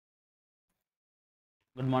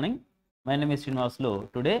Good morning. My name is Srinivas Lo.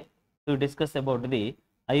 Today we discuss about the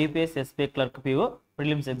IPS SP Clerk PO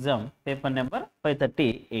prelims exam paper number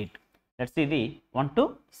 538. Let's see the 1 to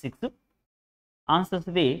 6 answers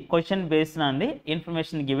to the question based on the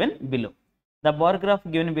information given below. The bar graph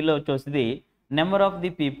given below shows the number of the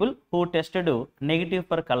people who tested negative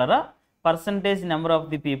for cholera, percentage number of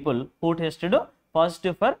the people who tested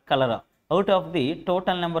positive for cholera out of the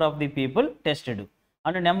total number of the people tested,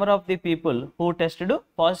 and number of the people who tested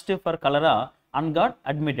positive for cholera and got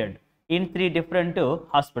admitted in 3 different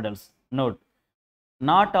hospitals. Note,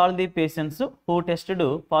 not all the patients who tested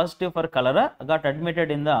positive for cholera got admitted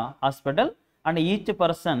in the hospital, and each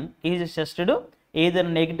person is tested either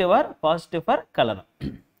negative or positive for cholera.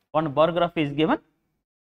 One bar graph is given.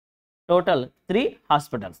 Total 3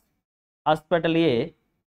 hospitals: Hospital A,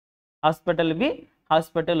 Hospital B,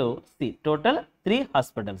 Hospital C. Total 3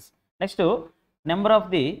 hospitals. Next, number of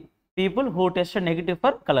the people who tested negative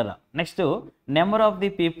for cholera. Next, number of the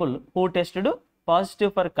people who tested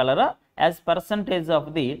positive for cholera as percentage of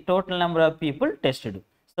the total number of people tested.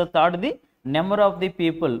 So third, the number of the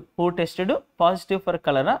people who tested positive for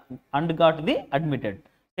cholera and got the admitted.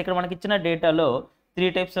 ఇక్కడ మనకి ఇచ్చిన డేటాలో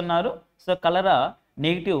 3 types ఉన్నారు. So కలరా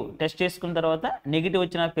negative test చేసుకున్న తర్వాత negative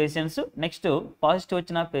వచ్చిన patients, next positive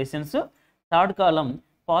వచ్చిన patients, third కాలం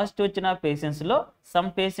positive వచ్చిన పేషెంట్స్లో some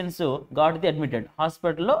patients got the admitted,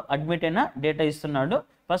 హాస్పిటల్లో అడ్మిట్ అయిన డేటా ఇస్తున్నాడు.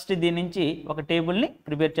 ఫస్ట్ దీని నుంచి ఒక టేబుల్ని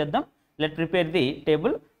ప్రిపేర్ చేద్దాం. Let prepare the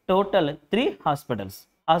table. Total 3 hospitals: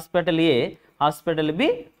 hospital A, hospital B,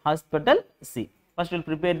 hospital C. First will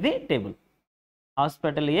prepare the table.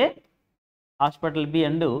 Hospital A, hospital B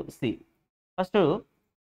and C. First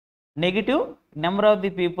negative number of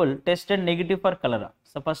the people tested negative for cholera.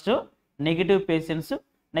 So first negative patients,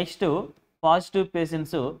 next positive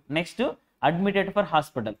patients, next admitted for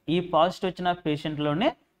hospital. ఈ positive వచ్చిన పేషెంట్లోనే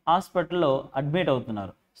హాస్పిటల్లో admit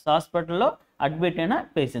అవుతున్నారు. So హాస్పిటల్లో admit అయిన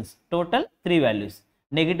patients total 3 values.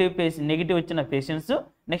 Negative వచ్చిన patients,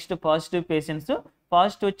 next positive patients,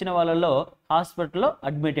 positive వచ్చిన వాళ్ళలో హాస్పిటల్లో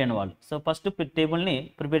అడ్మిట్ అయిన వాళ్ళు. సో ఫస్ట్ టేబుల్ని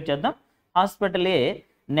ప్రిపేర్ చేద్దాం. Hospital A,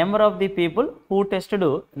 number of the people who tested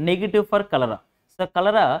negative for cholera. So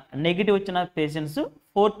cholera negative వచ్చిన పేషెంట్స్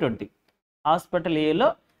 420. హాస్పిటల్ ఏలో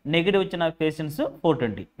నెగిటివ్ వచ్చిన patients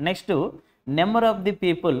 420. Next number of the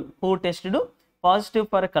people who tested positive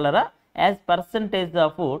for cholera as percentage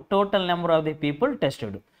of total number of the people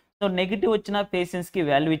tested. So negative వచ్చిన పేషెంట్స్కి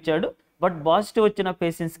value ఇచ్చాడు, but positive వచ్చిన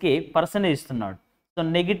పేషెంట్స్కి percentage ఇస్తున్నాడు. So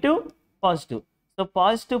negative positive. So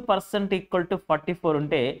positive percent equal to 44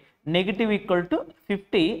 ఉంటే negative equal to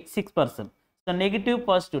 56%. So negative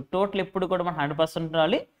positive total ఎప్పుడు కూడా మనం 100%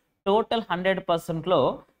 ఉండాలి. టోటల్ 100%లో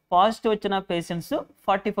పాజిటివ్ వచ్చిన patients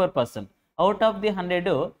 44%. Out of the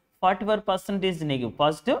 100, 44% is negative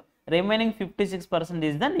positive, remaining 56%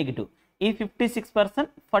 is the negative. ఈ 56%,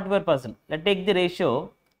 44%. Let take the ratio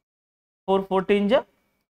 414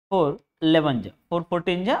 411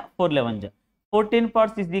 414 411. 14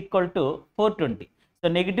 parts is equal to 420. So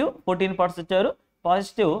negative 14 parts వచ్చారు,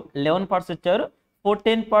 positive 11 parts వచ్చారు.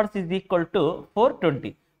 14 parts is equal to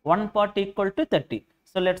 420. 1 part equal to 30.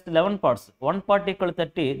 So let's 11 parts. 1 part equal to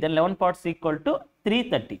 30. Then 11 parts equal to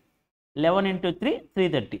 330. 11 into 3,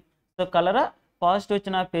 330. So cholera positive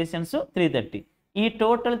వచ్చిన patients 330. ఈ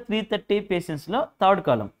total 330 పేషెంట్స్లో third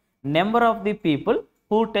column number of the people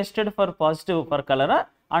who tested for positive for cholera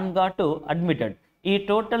and got admitted. ఈ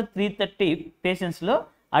total 330 పేషెంట్స్లో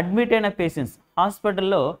admit అయిన patients,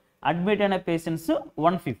 హాస్పిటల్లో admit అయిన patients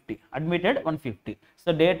 150, admitted 150.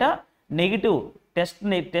 So data negative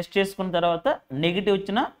test చేసుకున్న తర్వాత negative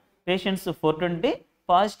వచ్చిన patients 420,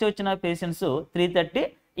 positive వచ్చిన పేషెంట్స్ 330.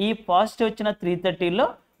 ఈ పాజిటివ్ వచ్చిన 330లో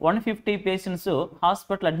 150 పేషెంట్స్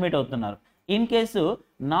హాస్పిటల్ అడ్మిట్ అవుతున్నారు. ఇన్ కేసు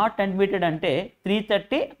నాట్ అడ్మిటెడ్ అంటే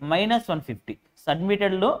 330 మైనస్ 150. సో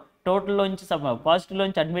అడ్మిటెడ్లో టోటల్లోంచి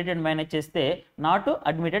పాజిటివ్లోంచి అడ్మిటెడ్ మైనస్ చేస్తే నాట్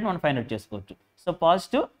అడ్మిటెడ్ మనం ఫైండ్ అవుట్ చేసుకోవచ్చు. సో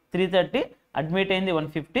పాజిటివ్ 330, అడ్మిట్ అయింది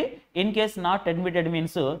 150. In case not admitted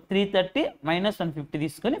means 330 minus 150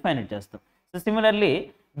 తీసుకొని ఫైండ్ అవుట్ చేస్తాం. So similarly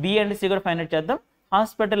B and C కూడా find out చేద్దాం.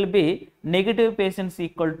 Hospital B negative patients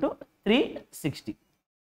equal to 360.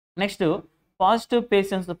 Next positive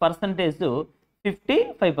patients percentage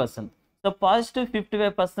 55%. So positive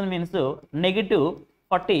 55% means negative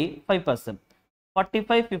 45%.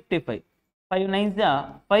 45 55. 5 9s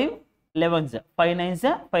 5 11s 5 9s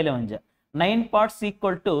 5 11s. 9 parts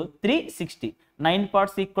equal to 360. 9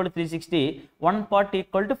 parts equal to 360. 1 part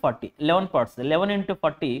equal to 40. 11 parts. 11 into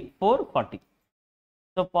 40, 440.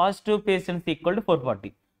 So positive patients equal to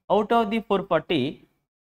 440. Out of the 440,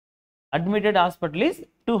 admitted hospital is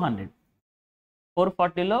 200.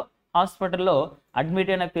 440 లో హాస్పిటల్లో admit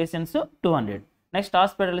అయిన patients 200. Next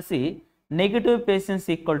hospital C negative patients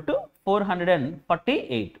equal to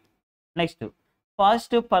 448. Next,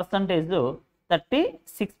 positive percentage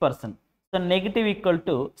 36%. So negative equal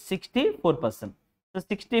to 64%. So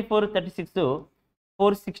 64, 36,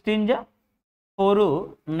 4 16 ja,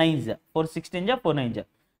 4 9 ja, 4 16 ja, 4 9 ja.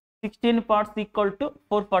 16 parts equal to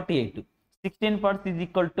 448. 16 parts is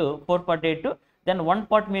equal to 448. Then one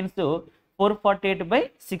part means 448 by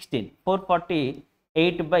 16.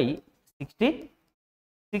 448 by 16.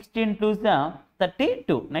 16 2s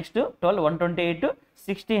 32. Next 12, 128,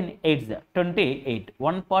 16 8s 28.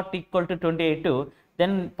 One part equal to 28.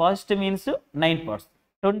 Then positive means 9 parts.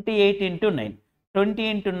 28 into 9. 20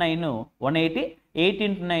 into 9 180. 8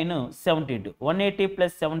 into 9 72. 180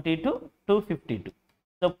 plus 72 252.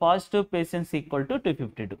 So positive patients equal to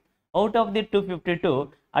 252. Out of the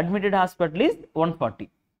 252, admitted hospital is 140.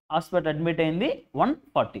 Hospital admit అయింది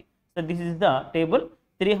 140. So this is the table.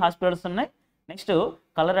 3 hospitals ఉన్నాయి. Next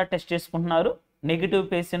కలరా test చేసుకుంటున్నారు. Negative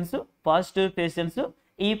patients, positive patients.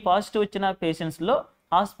 ఈ positive వచ్చిన పేషెంట్స్లో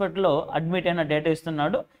హాస్పిటల్లో admit అయిన data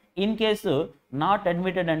ఇస్తున్నాడు. In case not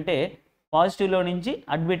admitted అంటే పాజిటివ్లో నుంచి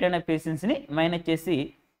అడ్మిట్ అయిన పేషెంట్స్ని మైనస్ చేసి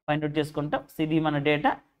ఫైండ్ అవుట్ చేసుకుంటాం. ఇది మన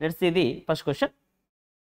డేటా. లెట్స్ ఇది first question.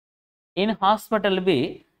 In hospital be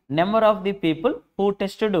number of the people who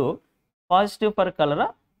tested positive for cholera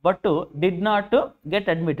but did not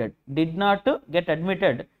get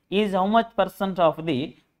admitted is how much percent of the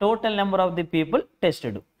total number of the people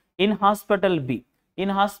tested. In hospital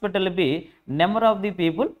B, number of the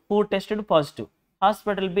people who tested positive.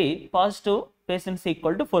 Hospital B, positive patients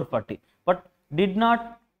equal to 440, but did not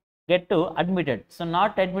get to admitted. So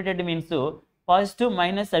not admitted means positive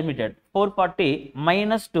minus admitted. 440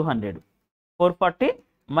 minus 200. 440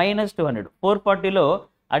 minus 200. 440 లో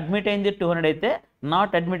admit అయింది 200 అయితే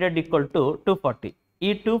not admitted equal to 240.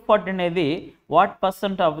 ఈ 240 అనేది what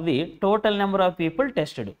percent of the total number of people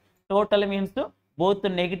tested. Total means both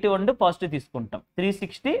negative and positive తీసుకుంటాం.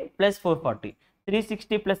 360 plus 440.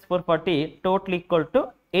 360 plus 440 total equal to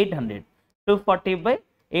 800. 240 by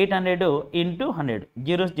 800 into 100.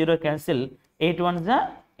 0 0 cancel. 8 1s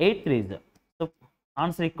 8 3s. So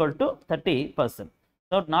answer equal to 30%.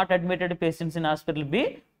 So not admitted patients in hospital B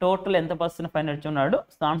total ఎంత percent find out ఉన్నాడు.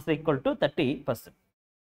 So answer equal to 30%.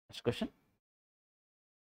 Next question.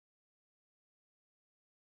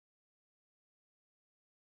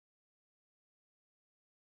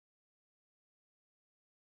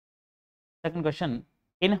 Second question.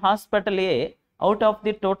 In hospital A, out of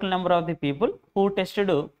the total number of the people who tested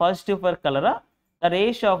positive for cholera, the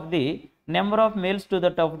ratio of the number of males to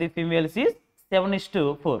that of the females is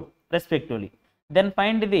 7:4 respectively. Then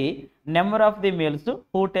find the number of the males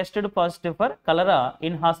who tested positive for cholera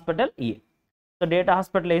in hospital A. So data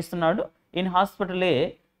hospital A istunnadu. In hospital A,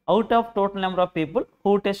 out of total number of people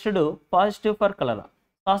who tested positive for cholera.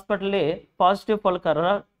 Hospital A positive for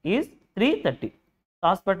cholera is 330.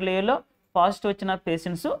 Hospital A లో positive వచ్చిన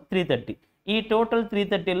patients 330. ఈ total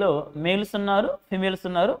 330లో males ఉన్నారు, females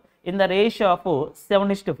ఉన్నారు. In the ratio of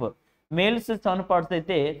 7:4. Males 7 parts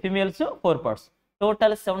అయితే females 4 parts.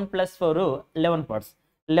 Total 7 + 4 11 parts.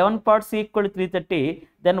 11 parts equal 330.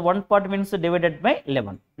 Then 1 part means divided by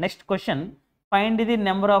 11. Next question. Find the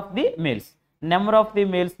number of the males. Number of the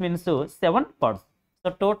males means 7 parts. So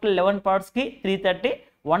total 11 పార్ట్స్కి 330.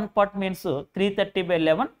 1 part means 330 by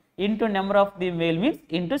 11 into number of the male means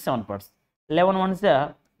into 7 parts. 11 1s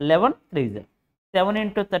 11 3s 7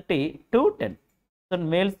 into 30 210. So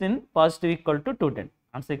males in positive equal to 210.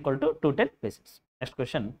 Answer equal to 210 patients. Next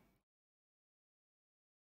question.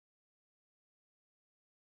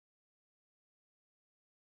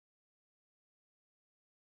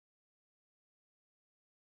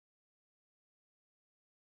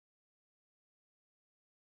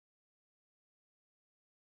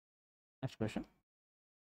 Next question.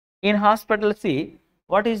 In hospital C,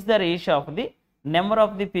 what is the ratio of the number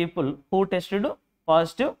of the people who tested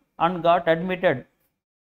positive and got admitted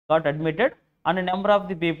and the number of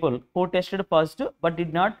the people who tested positive but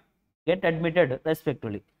did not get admitted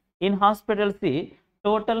respectively. In hospital C,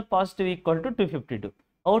 total positive equal to 252.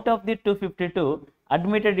 Out of the 252,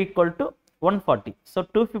 admitted equal to 140. So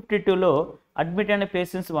 252 లో admit అయిన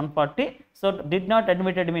patients 140. So did not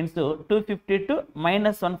admitted means 252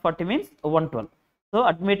 minus 140 means 112. So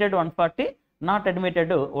admitted 140, not admitted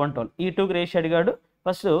 112. ఈ 2కి ratio అడిగాడు.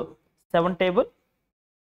 First 7 table,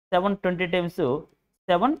 7 20 times,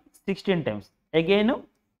 7 16 times. Again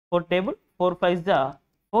 4 table, 4 5s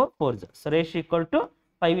 4 4s. So ratio equal to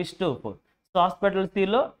 5:4. So hospital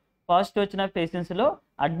సిలో positive వచ్చిన పేషెంట్స్లో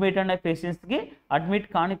admit అయిన పేషెంట్స్కి admit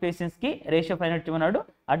కాని పేషెంట్స్కి రేషియో ఫైండ్ అవుట్ చేయమన్నాడు.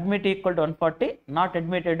 Admit equal to 140, not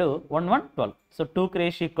admitted 1112. So 2కి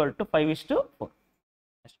ratio equal to 5:4.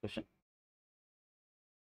 Next question.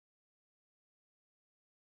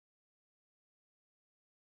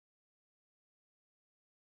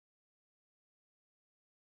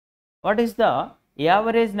 What is the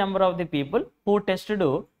average number of the people who tested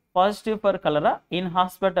positive for cholera in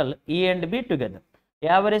hospital A and B together?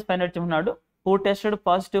 Average find out chemnadu who tested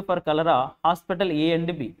positive for cholera hospital A and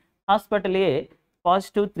B. Hospital A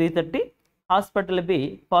positive 330, hospital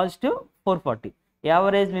B positive 440.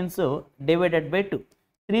 Average means divided by 2.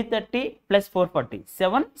 330 plus 440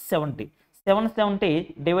 770.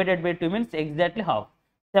 770 divided by 2 means exactly half.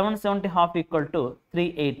 770 half equal to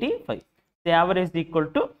 385. The average is equal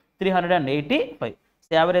to 385.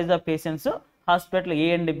 The average of patients hospital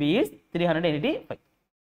A and B is 385.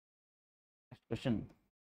 Next question.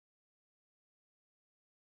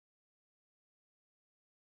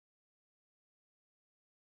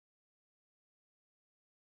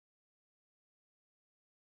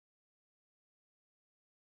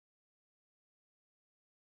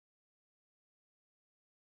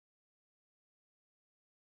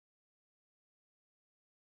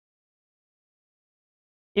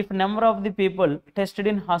 If number of the people tested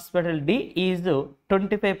in hospital D is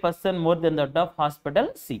 25% more than that of hospital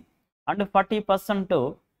C and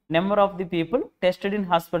 40% number of the people tested in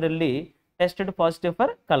hospital D tested positive for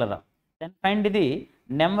cholera, then find the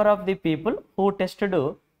number of the people who tested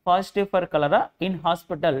positive for cholera in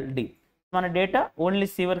hospital D. మన data only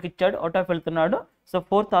C వరకు ఇచ్చాడు, out of వెళ్తున్నాడు. So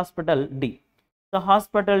fourth hospital D. So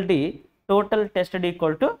hospital D total tested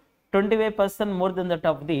equal to 25% more than that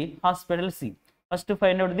of the hospital C. First to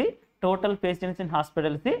find out the total patients in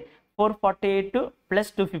hospital C. 448 plus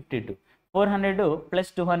 252, 400 plus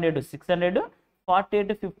 200 600, 48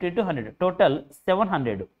 52 100, total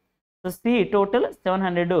 700. So C total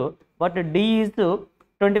 700, but D is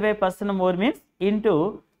 25% more means into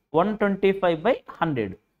 125 by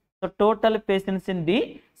 100. So total patients in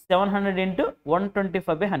D 700 into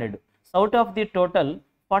 125 by 100. So out of the total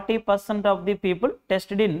 40% of the people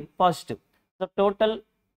tested in positive. So total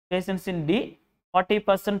patients in D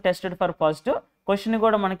 40% tested for positive. Question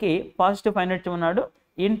కూడా మనకి positive find out చేయమన్నాడు.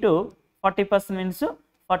 Into 40% means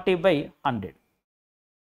 40 by 100.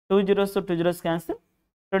 2 zeros 2 zeros cancel.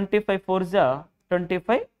 25 4s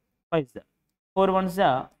 25 5s, 4 1s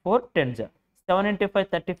 4 10s, 7 into 5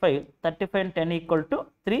 35, 35 and 10 equal to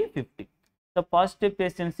 350. So positive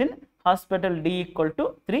patients in hospital D equal to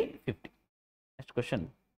 350. Next question.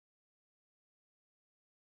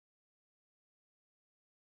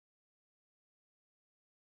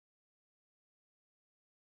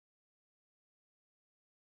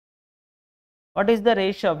 What is the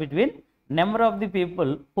ratio between number of the people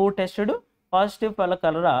who tested positive for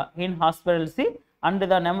cholera in hospital C and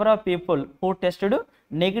the number of people who tested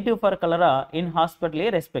negative for cholera in hospital A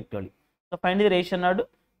respectively? So find the ratio nadu.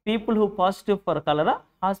 People who positive for cholera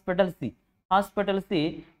hospital C. Hospital C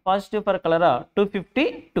positive for cholera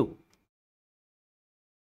 252.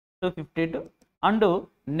 252 and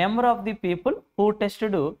number of the people who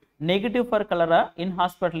tested negative for cholera in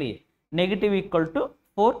hospital A negative equal to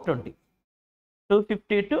 420.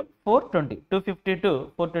 252 420,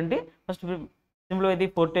 252 420. First simplify the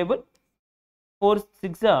 4 table. 4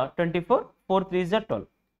 6 24, 4 3 12.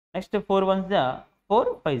 Next 4 1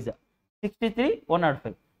 4 5 63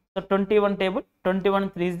 105. So 21 table, 21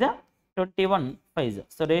 3 21 5.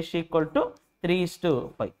 So ratio equal to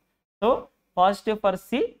 3:5. So positive for C,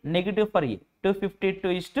 negative for E.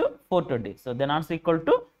 252:420. So then answer equal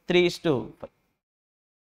to 3:5.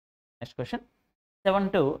 Next question. 7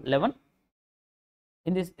 to 11.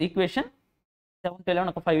 In this equation 7 to 11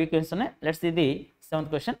 ఒక 5 equations ఉన్నాయి. Let's see the 7th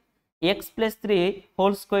question. X plus 3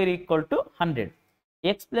 whole square equal to 100.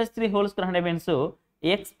 X plus 3 whole square 100 means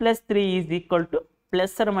X plus 3 is equal to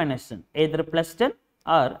plus or minus 10, either plus 10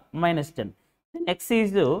 or minus 10. Then X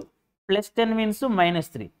is plus 10 means minus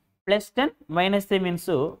 3, plus 10 minus 3 means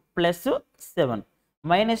plus 7,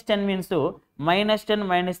 minus 10 means minus 10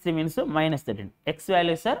 minus 3 means minus 13. X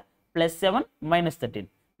values are plus 7 minus 13.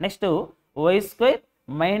 Next y square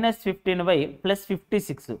minus 15y plus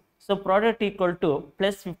 56. So product equal to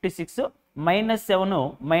plus 56 minus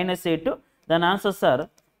 7 minus 8. Then answers are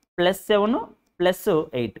plus 7 plus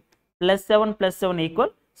 8. Plus 7 plus 7 equal.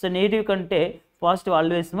 So negative కంటే positive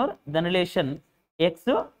always more. Then relation x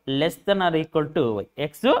less than or equal to y.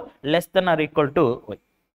 X less than or equal to y.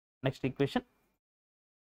 Next equation.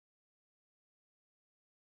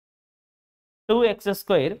 2x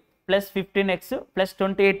square plus 15x plus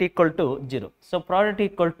 28 equal to 0. So product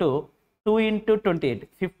equal to 2 into 28,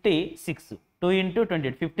 56. 2 into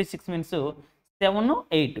 28, 56 means 7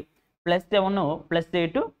 8 plus 7 plus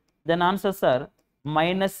 8. Then answers are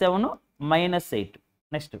minus 7 minus 8.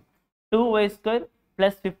 Next 2y square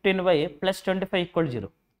plus 15y plus 25 equal to 0.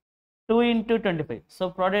 2 into 25. So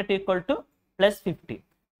product equal to plus 50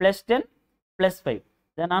 plus 10 plus 5.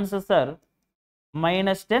 Then answers are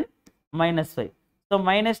minus 10 minus 5. So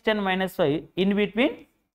minus 10 minus 5 in between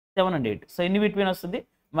 7 and 8. So in between వస్తుంది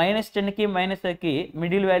minus 10 కి minus 5 కి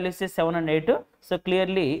middle values is 7 and 8. So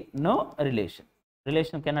clearly no relation.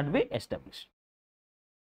 Relation cannot be established.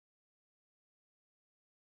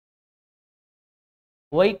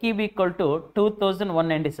 Y cube equal to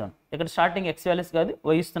 2197. ఇక్కడ starting x values కాదు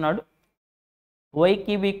y ఇస్తున్నాడు. Y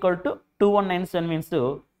cube equal to 2197 means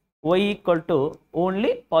y equal to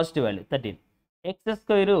only positive value 13. X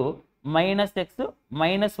square minus x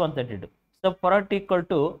minus 132. So product equal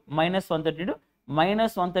to minus 132.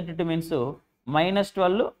 Minus 132 means minus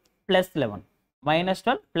 12 plus 11. Minus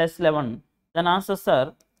 12 plus 11. Then answers are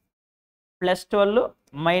plus 12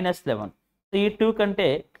 minus 11. So ఈ 2 కంటే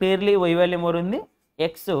clearly y value more ఉంది.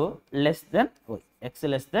 X less than y. X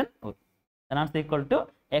less than y. Then answer equal to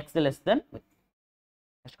x less than y.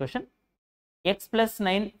 Next question. X plus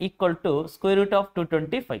 9 equal to square root of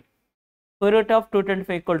 225. Square root of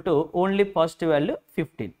 225 equal to only positive value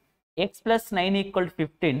 15. X plus 9 equal to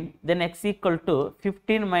 15. Then x equal to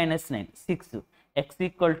 15 minus 9. 6. X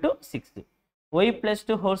equal to 6. Y plus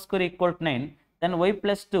 2 whole square equal to 9. Then y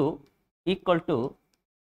plus 2 equal to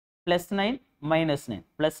plus 9 minus 9.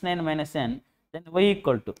 Plus 9 minus 9. Then y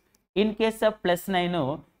equal to. In case of plus 9,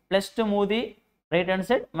 plus 2 move the right hand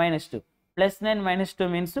side minus 2. Plus 9 minus 2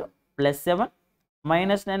 means plus 7.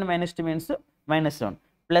 Minus 9 minus 2 means minus 7.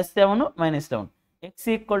 Plus 7 minus 7. X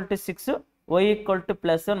equal to 6. Y equal to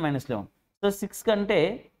plus 7 minus 11. So 6 కంటే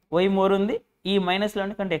y more ఉంది. ఈ minus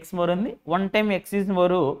 11 కంటే x more ఉంది. One time x is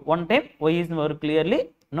more, one time y is more. Clearly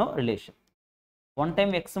no relation. One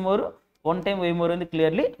time x more, one time y more ఉంది.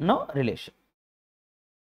 Clearly no relation.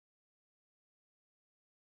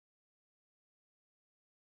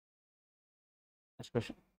 Next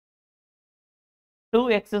question.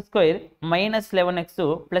 2x square minus 11x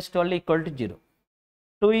plus 12 equal to 0.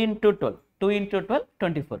 2 into 12. 2 into 12,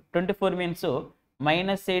 24. 24 means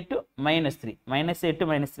minus 8 minus 3. Minus 8 to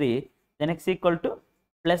minus 3. Then x equal to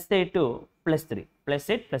plus 8 to plus 3. Plus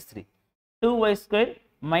 8 plus 3. 2y square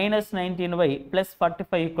minus 19y plus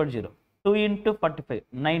 45 equal to 0. 2 into 45,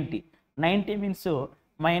 90. 90 means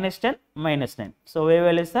minus 10 minus 9. So y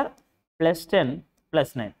values are plus 10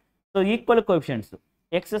 plus 9. So equal coefficients.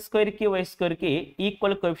 X square की y square की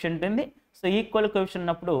equal coefficient ఉంది. So equal coefficient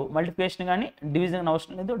ఉన్నప్పుడు multiplication కానీ division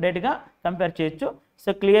అవసరం లేదు, డైరెక్ట్గా compare చేయొచ్చు. So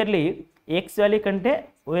clearly X value కంటే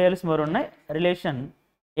y వాల్యూస్ మోర్ ఉన్నాయి. Relation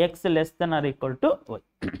X less than are equal to y.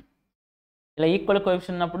 ఇలా ఈక్వల్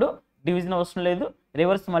కోఎఫిషియంట్ ఉన్నప్పుడు డివిజన్ అవసరం లేదు,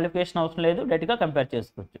 రివర్స్ మల్టిప్లికేషన్ అవసరం లేదు, డైరెక్ట్గా కంపేర్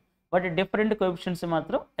చేసుకోవచ్చు. బట్ డిఫరెంట్ కోఎఫిషియంట్స్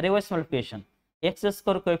మాత్రం reverse multiplication. X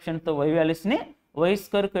square కోఎఫిషియంట్తో y వాల్యూస్ని, y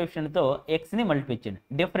స్క్వేర్ కోఎఫిషియంట్తో ఎక్స్ని మల్టిప్లై చేయండి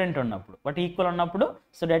డిఫరెంట్ ఉన్నప్పుడు. బట్ ఈక్వల్ ఉన్నప్పుడు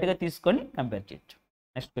సో డైరెక్ట్గా తీసుకొని కంపేర్ చేయొచ్చు.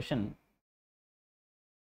 Next question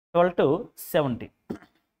 12 to 17.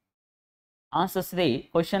 Answers the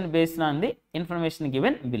question based on the information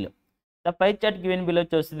given below. The pie chart given below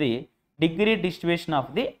shows the degree distribution of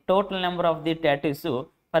the total number of the tattoos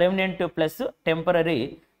permanent plus temporary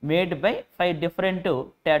made by 5 different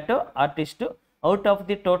tattoo artists out of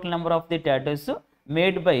the total number of the tattoos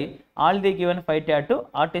made by all the given 5 tattoo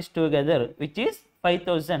artists together, which is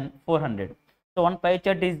 5400. So one pie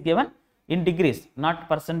chart is given in degrees, not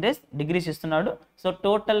percentage. Degrees ఇస్తున్నాడు. So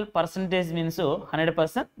total percentage means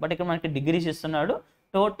 100%, but ఇక్కడ మనకి degrees ఇస్తున్నాడు.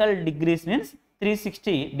 Total degrees means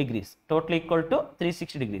 360 degrees. Total equal to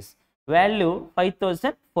 360 degrees. Value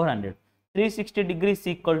 5400. 360 degrees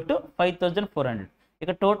equal to 5400.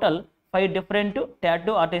 ఇక total 5 different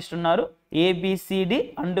tattoo artist ఉన్నారు, ABCD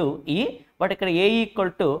and E. But ఇక్కడ A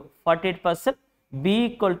equal to 48%, B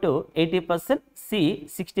equal to 80%, C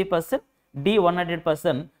 60%, D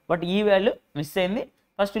 100%. But ఈ value miss అయింది.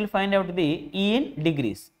 First will find out the ఈ in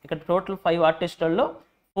degrees. ఇక్కడ total 5 ఆర్టిస్టులలో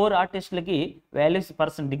 4 ఆర్టిస్టులకి values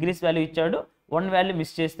degrees value ఇచ్చాడు, 1 value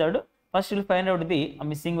miss చేస్తాడు. First will find out the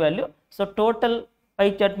missing value. So total pie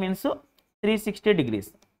chart means 360 degrees.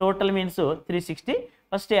 Total means 360.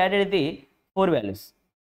 First added the 4 values.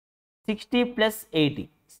 60 plus 80.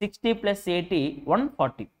 60 plus 80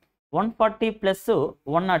 140. 140 plus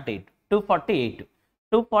 108 248.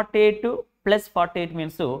 248 plus 48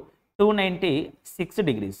 means 296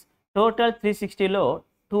 degrees. Total 360 లో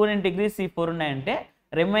 290 degrees ఈ 4 ఉన్నాయంటే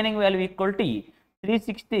remaining value equal to ఈ.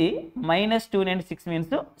 360 minus 296 means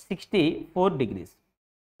 64 degrees.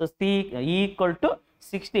 So C equal to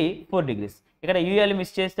 64 degrees. ఇక్కడ ఈ value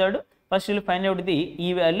miss చేస్తాడు. First will find out the ఈ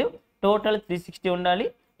value. Total 360 ఉండాలి.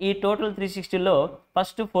 ఈ టోటల్ 360లో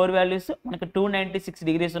ఫస్ట్ 4 వాల్యూస్ మనకు 296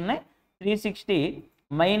 degrees ఉన్నాయి. 360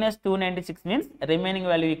 minus 296 means remaining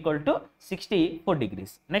value equal to 64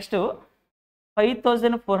 degrees. Next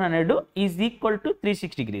 5400 is equal to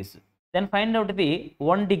 360 degrees. Then find out the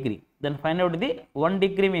 1 degree. Then find out the 1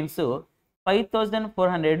 degree means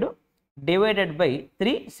 5400 divided by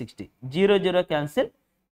 360. 0 0 cancel.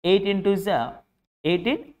 8 into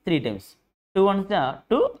 18 3 times. 2 1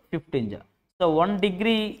 2 15. So 1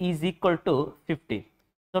 degree is equal to 15.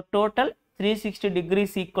 So total 360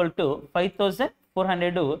 degrees equal to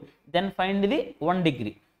 5400. Then find the 1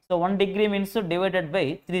 degree. So 1 degree means divided by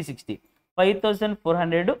 360.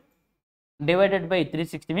 5400 divided by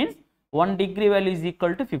 360 means 1 degree value is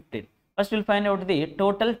equal to 15. First we'll find out the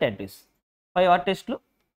total tattoos. 5 artists,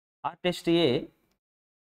 artist A,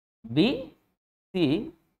 B, C,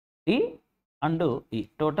 D and E.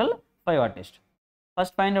 Total 5 artists.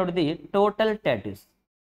 First find out the total tattoos.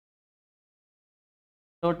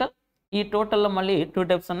 Total. ఈ టోటల్లో మళ్ళీ 2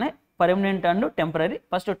 types ఉన్నాయి, permanent and temporary.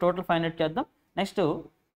 First total find out చేద్దాం. Next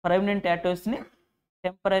permanent టాటూస్ని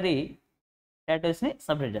temporary టాటూస్ని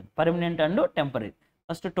separate చేద్దాం. Permanent and temporary.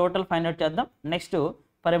 First total find out చేద్దాం. Next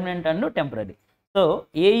permanent and temporary. So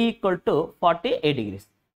A equal to 48 degrees.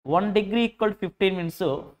 1 degree equal to 15 means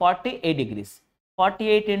 48 degrees.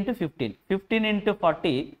 48 into 15. 15 into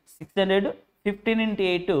 40 600. 15 into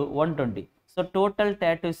 8 120. So total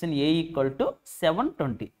tattoos in A equal to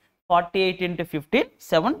 720. 48 into 15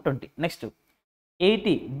 720. Next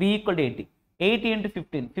 80. B equal to 80. 80 into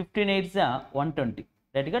 15. 15 8 is 120.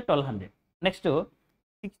 That is 1200. Next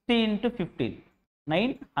 60 into 15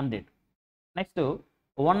 900. Next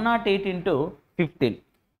 108 into 15.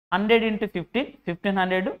 100 into 15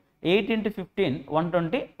 1500. 8 into 15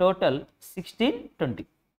 120. Total 1620.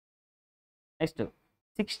 Next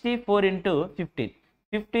 64 into 15.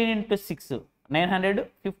 15 into 6 900.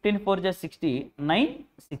 15 4 is 60.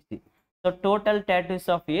 960. So total tattoos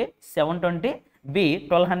of A 720. B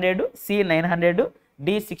 1200. C 900. D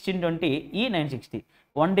 1620. E 960.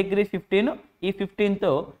 1 degree 15. ఈ 15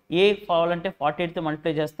 తో A కావాలంటే 48 తో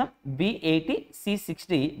multiply చేస్తాం. B 80. C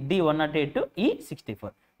 60. D 108. E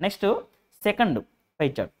 64. Next second pie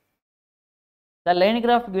chart. The line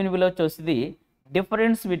graph given below shows the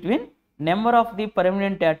difference between number of the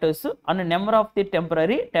permanent tattoos and number of the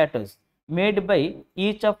temporary tattoos made by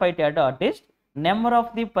each of 5 tattoo artists. Number of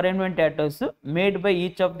the permanent tattoos made by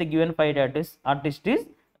each of the given 5 tattoo artists is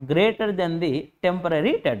greater than the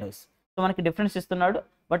temporary tattoos. So మనకి difference ఇస్తున్నాడు,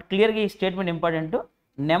 but క్లియర్గా ఈ statement important.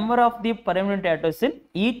 Number of the permanent tattoos in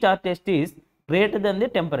each artist is greater than the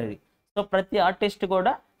temporary. So ప్రతి artist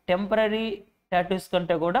కూడా temporary tattoos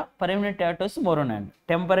కంటే కూడా permanent tattoos more ఉన్నాయండి.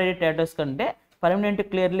 Temporary tattoos కంటే permanent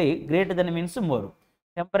clearly greater than means more.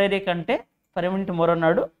 Temporary కంటే permanent more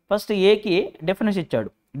అన్నాడు. First ఏకి difference ఇచ్చాడు.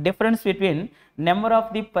 Difference between number of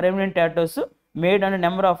the permanent tattoos made and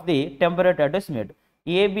number of the temporary tattoos made.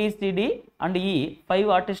 A B C D and ఈ 5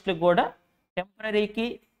 ఆర్టిస్టులకు కూడా టెంపరీకి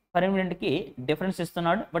పర్మనెంట్కి difference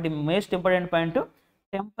ఇస్తున్నాడు. But ఈ most important point,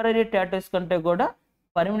 temporary tattoos కంటే కూడా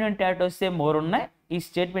పర్మనెంట్ టాటూసే మోర్ ఉన్నాయి. ఈ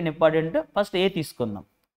స్టేట్మెంట్ ఇంపార్టెంట్. ఫస్ట్ ఏ తీసుకుందాం.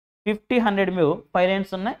 50 100 మేము 5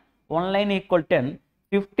 లైన్స్ ఉన్నాయి. 1 line equal 10.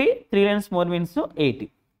 50 3 lines more means 80.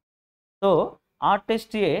 So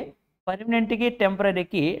artist A పర్మనెంట్కి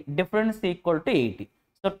టెంపరీకి difference equal to 80.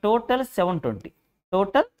 So total 720.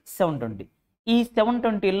 Total 720. ఈ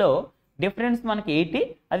 720లో డిఫరెన్స్ మనకి 80,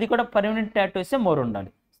 అది కూడా పర్మనెంట్ టాటూసే మోర్ ఉండాలి.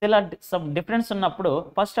 సో ఇలా డిఫరెన్స్ ఉన్నప్పుడు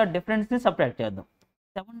ఫస్ట్ ఆ డిఫరెన్స్ని సపరేట్ చేద్దాం.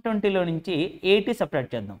 720లో నుంచి 80 సపరేట్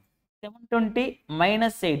చేద్దాం. 720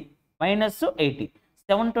 minus 8 minus 80.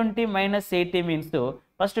 720 minus 80 means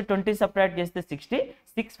first 20 separate చేస్తే 60,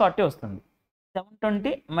 640 వస్తుంది.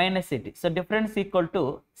 720 minus 80. So difference equal to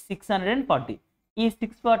 640. ఈ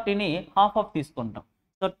 640ని హాఫ్ ఆఫ్ తీసుకుంటాం.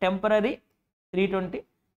 So temporary 320.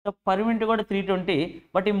 సో పర్మనెంట్ కూడా 320.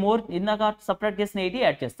 బట్ ఈ మోర్ ఇందాక సపరేట్ చేసిన 80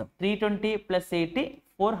 యాడ్ చేస్తాం. 320 + 80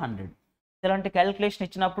 400. ఇలాంటి క్యాలిక్యులేషన్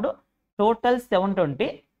ఇచ్చినప్పుడు టోటల్ 720,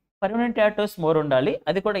 పర్మనెంట్ టాటూస్ మోర్ ఉండాలి,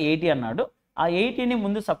 అది కూడా 80 అన్నాడు. ఆ 80ని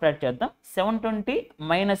ముందు సపరేట్ చేద్దాం. 720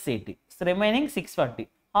 minus 80. So remaining 640.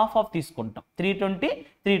 Half of తీసుకుంటాం.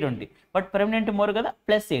 320 బట్ పర్మనెంట్ మోర్ కదా,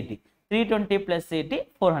 ప్లస్ 80. 320 + 80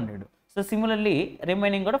 400. సో సిమిలర్లీ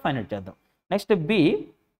రిమైనింగ్ కూడా ఫైండ్ అవుట్ చేద్దాం. Next B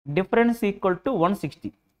difference equal to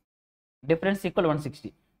 160. Difference equal 160.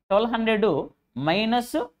 1200 minus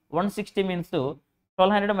 160 means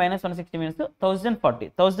 1200 minus 160 means 1040.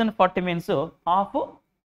 1040 means half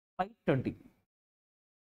 520.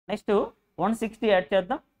 Next 160 add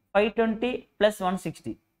చేద్దాం. 520 +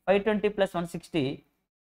 160. 520 + 160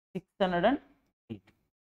 680.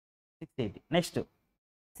 Next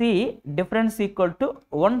C difference equal to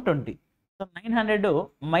 120. So 900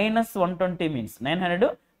 minus 120 means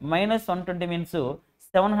 900 minus 120 means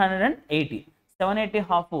 780. 780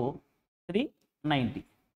 half 390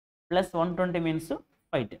 plus 120 means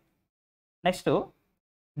 510. Next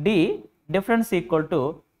D difference equal to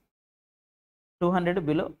 200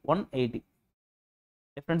 below 180.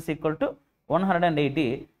 Difference equal to 180.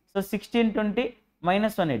 So 1620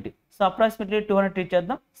 minus 180. So approximately 200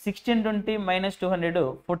 ఇచ్చేద్దాం. 1620 minus 200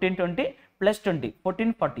 1420 plus 20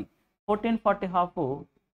 1440. 1440 half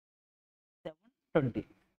 720.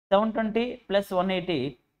 720 plus 180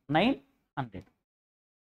 900.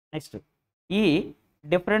 Next, ఈ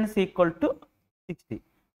difference equal to 60.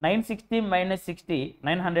 960 minus 60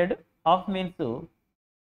 900. Half means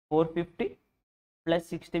 450 plus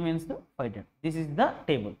 60 means 510. This is the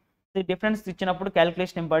table. So difference ఇచ్చినప్పుడు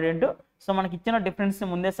calculation important. So మనకి ఇచ్చిన difference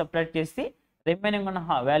ముందే subtract చేసి remaining ఉన్న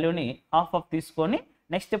వాల్యూని half of తీసుకొని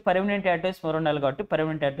నెక్స్ట్ పర్మనెంట్ యాటోస్ మరో ఉండాలి కాబట్టి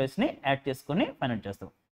పర్మనెంట్ యాటోస్ని యాడ్ చేసుకొని ఫైండ్ అవుట్ చేస్తాం.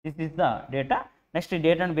 This is the data. Next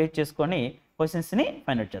డేటాను బేస్ చేసుకొని క్వశ్చన్స్ని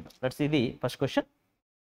ఫైండ్ అవుట్ చేద్దాం. దట్స్ ఇది first question.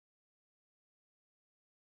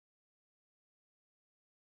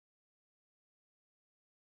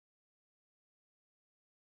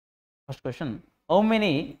 First question, how many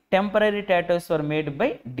temporary tattoos were made by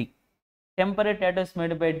D? Temporary tattoos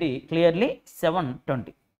made by D, clearly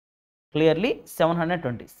 720. Clearly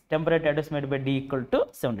 720. Temporary tattoos made by D equal to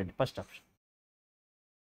 720. First option.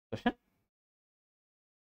 Question.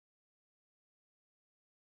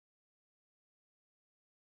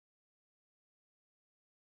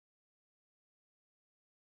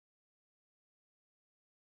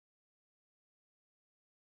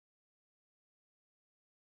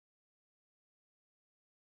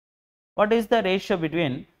 What is the ratio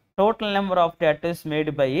between total number of tattoos made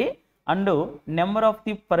by A and number of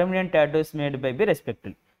the permanent tattoos made by B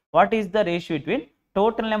respectively? What is the ratio between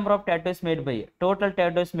total number of tattoos made by A? Total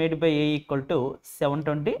tattoos made by A equal to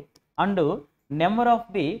 720 and number of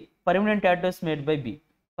the permanent tattoos made by B.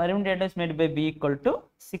 Permanent tattoos made by B equal to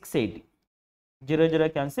 680. 0 0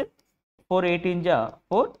 cancel. 4 18 ja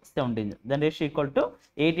 4 17. Then ratio equal to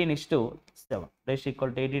 18:7. Ratio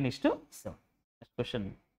equal to 18:7. Next question.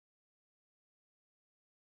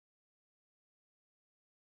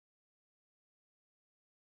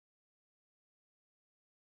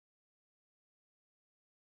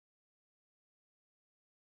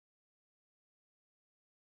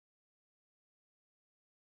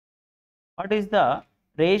 What is the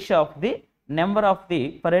ratio of the number of the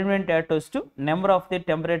permanent tattoos to number of the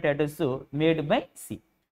temporary tattoos made by C?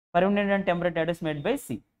 Permanent and temporary tattoos made by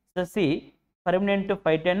C. So C, permanent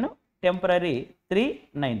 510, temporary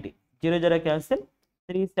 390. 0 0 cancel.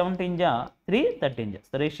 317 ja 313 ja.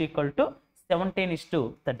 So ratio equal to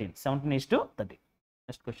 17:13. 17:13.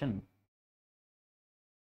 Next question.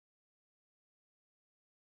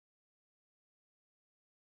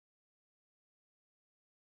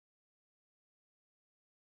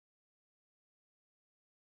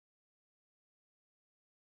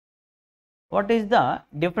 What is the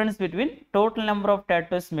difference between total number of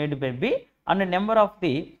tattoos made by B and number of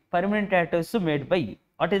the permanent tattoos made by E?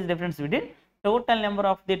 What is the difference between total number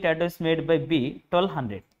of the tattoos made by B?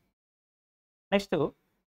 1200. Next,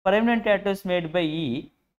 permanent tattoos made by E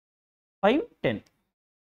 510.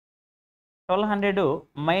 1200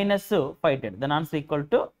 minus 510. Then answer equal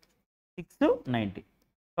to 690.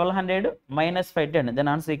 1200 minus 510. Then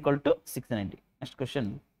answer equal to 690. Next question.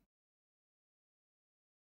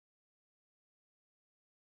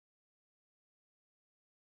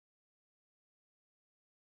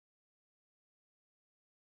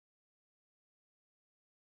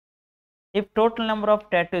 If total number of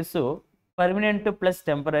tattoos permanent plus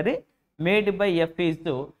temporary made by F is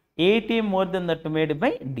 80 more than that made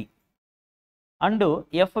by D, and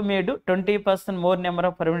F made 20% more number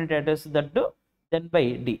of permanent tattoos that than by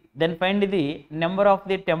D, then find the number of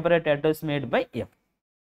the temporary tattoos made by F.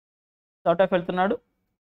 Sort of వెళ్తున్నాడు,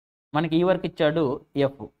 మనకి ఈ వరకు ఇచ్చాడు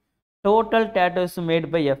F. Total tattoos made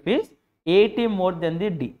by F is 80 more than the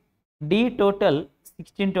D. D total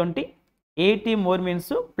 1620, 80 more means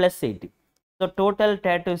plus 80. So total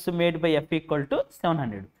tattoos made by F equal to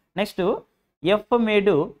 700. Next, F made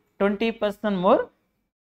 20%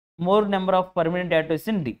 more number of permanent tattoos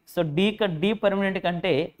in D. So D permanent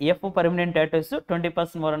kante F permanent tattoos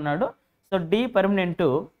 20% more annadu. So D permanent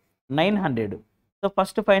 900. So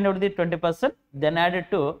first find out the 20%, then add it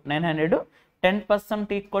to 900.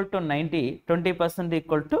 10% equal to 90, 20%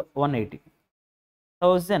 equal to 180.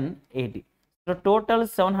 1080. So total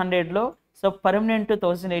 700 lo. So permanent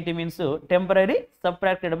 1080 means temporary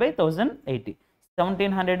subtracted by 1080.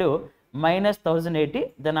 1700 minus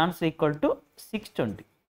 1080, then answer equal to 620.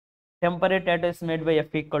 Temporary tattoos made by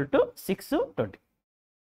F equal to 620.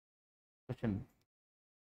 Question.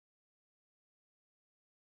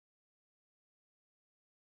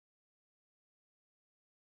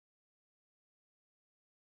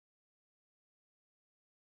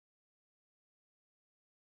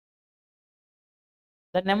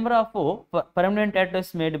 The number of permanent tattoos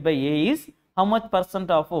made by A is how much percent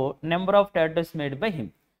of number of tattoos made by him.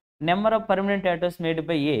 Number of permanent tattoos made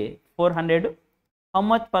by A 400. How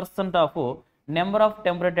much percent of number of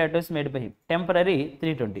temporary tattoos made by him? Temporary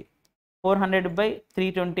 320. 400 by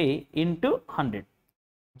 320 into 100.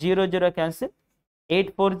 0 0 cancel.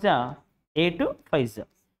 8 4 ja 8 5 ja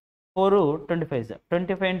 4 25 ja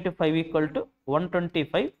 25 into 5 equal to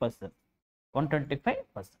 125%.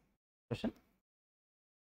 125%. Question.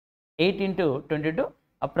 8 into 22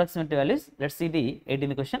 approximate values. Let's see the 8 in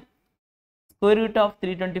the question. Square root of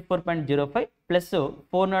 324.05 plus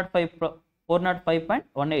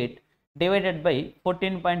 405.18 divided by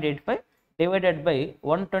 14.85 divided by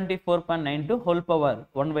 124.92 whole power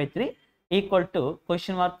 1 by 3 equal to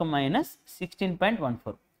question mark minus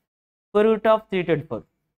 16.14. Square root of 324.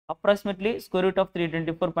 Approximately square root of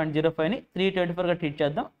 324.05 ni 324 గా treat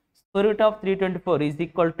చేద్దాం. Square root of 324 is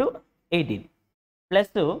equal to 18 plus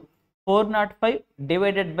 405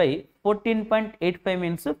 divided by 14.85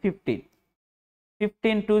 means 15.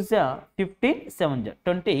 15 2 ja 15 7 ja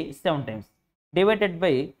 27 times divided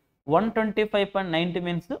by 125.90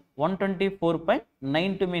 means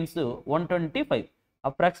 124.92 means 125.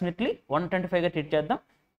 Approximately 125 గా treat చేద్దాం.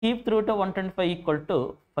 Keep the root of 125 equal to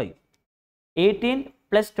 5. 18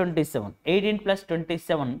 plus 27. 18 plus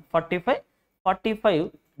 27 45. 45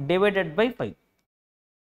 divided by 5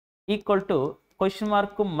 equal to question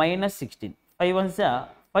mark minus 16. 5 1 ja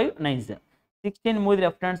 5 9 ja 16 move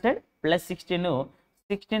left hand side plus 16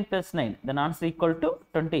 16 plus 9 then answer equal to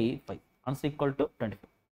 25. Answer equal to 25.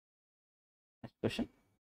 Next question.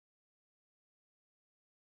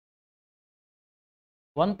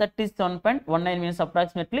 137.19 means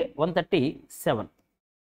approximately 137.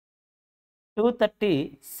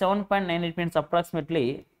 237.98 means approximately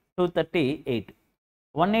 238.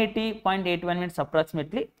 180.81 means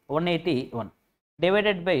approximately 181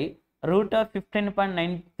 divided by root of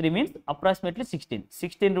 15.93 means approximately 16.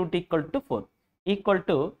 16 root equal to 4 equal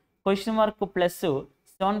to question mark plus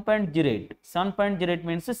 7.08. 7.08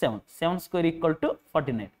 means 7. 7 square equal to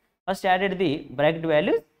 49. First added the bracket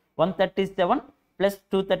values. 137 plus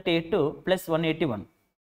 238 plus 181.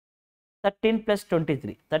 13 plus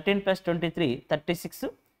 23. 13 plus 23 36.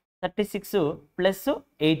 36 plus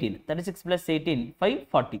 18. 36 plus 18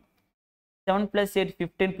 540. 7 plus 8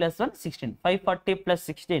 15 plus 1 16. 540 plus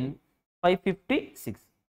 16 556.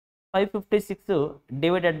 556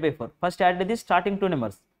 divided by 4. First add the starting two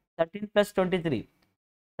numbers. 13 plus 23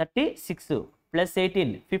 36 plus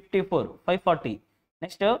 18 54 540.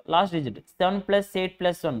 Next last digit 7 plus 8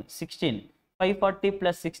 plus 1 16. 540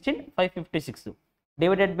 plus 16 556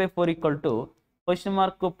 divided by 4 equal to question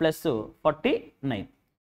mark plus 49.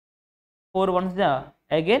 4 1s ja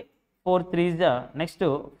again 4 3s ja next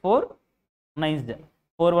 4 9s ja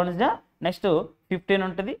 4 1s ja next 15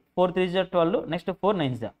 untadi 4 3s ja 12 next 4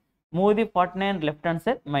 9s ja move the 49 left hand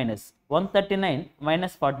side minus 139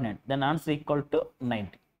 minus 49 then answer equal to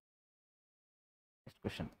 90. Next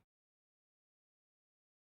question.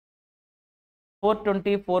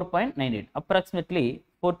 424.98 approximately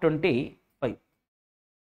 425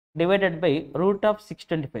 divided by root of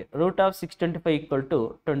 625. Root of 625 equal to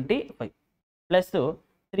 25 plus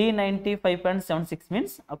 395.76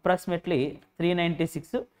 means approximately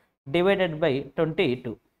 396 divided by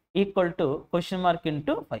 22 equal to question mark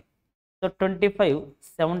into 5. So 25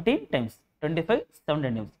 17 times. 25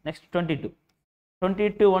 17 times. Next 22.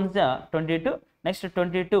 22 ones are 22. Next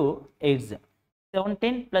 22 8s.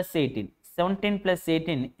 17 plus 18. 17 plus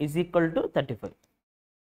 18 is equal to 35.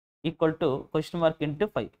 Equal to question mark into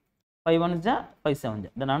 5. 5 1s are 5 7s.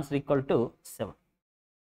 Then answer equal to 7.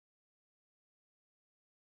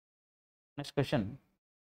 Next question.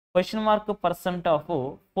 Question mark percent of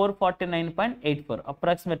 449.84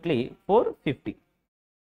 approximately 450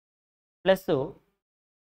 plus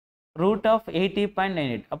root of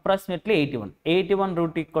 80.98 approximately 81. 81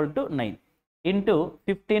 root equal to 9 into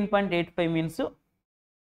 15.85 means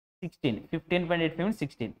 16. 15.85 means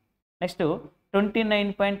 16. Next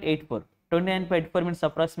 29.84. 29.84 means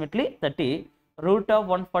approximately 30. Root of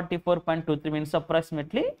 144.23 means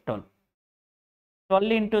approximately 12.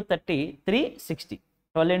 12 into 30 360.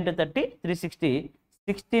 12 into 30 360.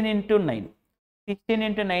 16 into 9. 16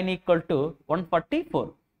 into 9 equal to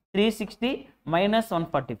 144. 360 minus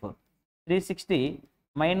 144. 360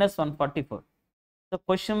 minus 144. So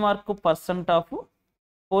question mark percent of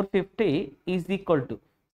 450 is equal to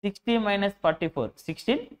 60 minus 44.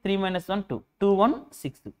 16. 3 minus 1 2.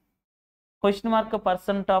 216. Question mark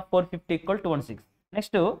percent of 450 equal to 16.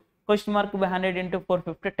 Next question mark by 100 into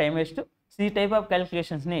 450 time waste. ఈ type of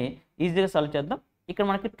calculations ని ఈజీగా solve చేద్దాం. ఇక్కడ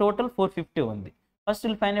మనకి total 450 ఉంది. First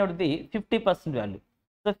will find out the 50% value.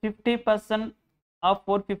 So 50% of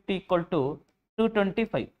 450 equal to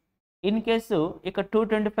 225. In case ఇక్కడ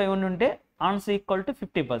 225 ఉంటే answer equal to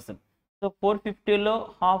 50%. So 450లో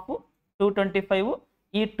half 225,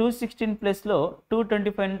 ఈ 216 ప్లస్లో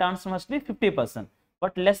 225 అంటే answer must be 50%.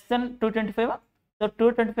 But less than 225. So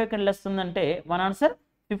 225 కంటే లెస్ ఉందంటే మన ఆన్సర్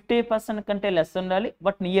 50% కంటే లెస్ ఉండాలి,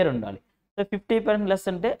 బట్ నియర్ ఉండాలి. సో 50% లెస్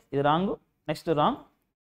అంటే ఇది wrong. Next wrong,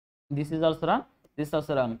 this is also wrong, this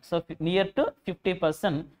also wrong. So near to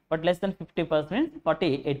 50%, but less than 50% means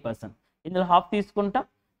 48%. ఇందులో half తీసుకుంటాం,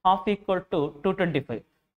 హాఫ్ ఈక్వల్ టు 225.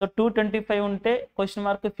 సో 225 ఉంటే క్వశ్చన్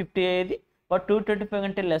మార్క్ 50 అయ్యేది, బట్ 225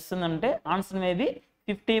 కంటే లెస్ ఉందంటే ఆన్సర్ మేబీ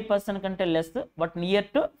 50% కంటే less, but near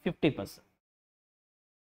to 50%.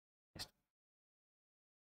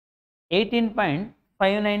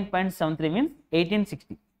 18.59.73 means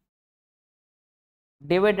 1860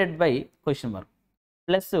 divided by question mark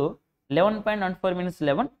plus 11.14 means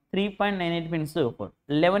 11, 3.98 means 4.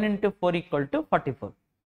 11 into 4 equal to 44.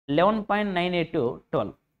 11.98 to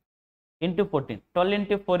 12 into 14. 12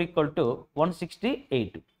 into 4 equal to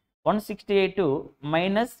 168. 168 to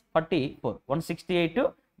minus 44. 168 to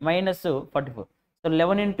minus 44. So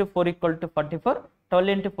 11 into 4 equal to 44.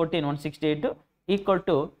 12 into 14, 168 equal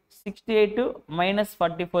to 68 to minus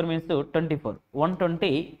 44 means 24.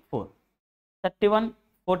 124. 31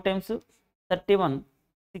 4 times, 31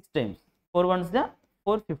 6 times. 4 ones the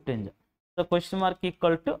 4 15. So question mark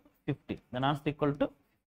equal to 50. Then answer equal to.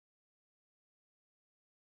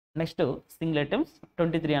 Next single items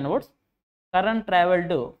 23 onwards. Current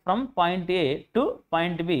traveled from point A to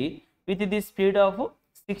point B with the speed of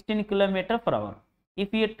 16 km per hour. If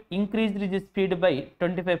it increased the speed by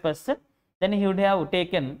 25%, then he would have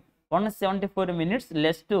taken 174 minutes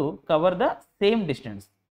less to cover the same distance.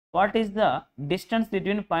 What is the distance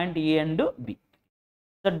between point A and B?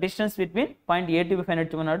 The distance between point A to B find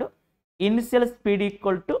out. Initial speed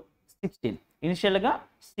equal to 16. Initial ga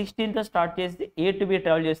 16 తో start చేసి A to B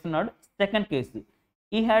travel చేస్తున్నాడు. Second case,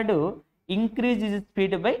 he had increased his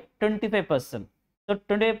speed by 25%. So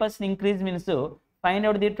 25% increase means find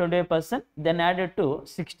out the 25%, then add it to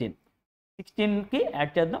 16. 16 కి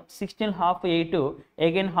add చేద్దాం. 16 half 8,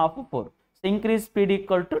 again half 4. So increase speed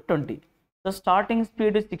equal to 20. So starting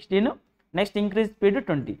speed 16, next increase speed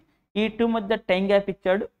 20. ఈ two మధ్య time gap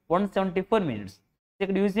ఇచ్చాడు 174 minutes.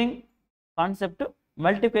 ఇక్కడ using concept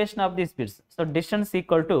multiplication of the speeds. So distance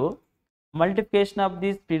equal to multiplication of the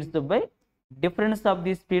speeds by difference of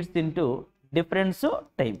the speeds into difference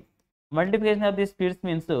time. Multiplication of the speeds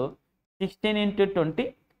means 16 into 20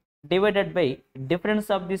 divided by difference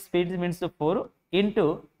of the speeds means 4 into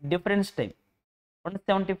difference time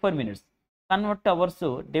 174 minutes. Convert hours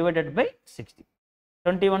divided by 60.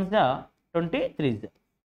 21 is the 23 is the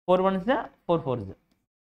 4 1 is the 4 4 is the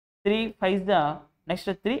 3 5 is the next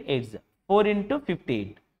 3 8 is the 4 into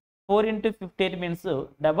 58. 4 into 58 means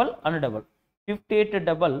double and double. 58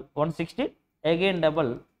 double 160, again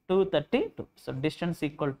double 232. So distance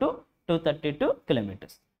equal to 232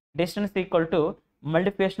 kilometers. Distance equal to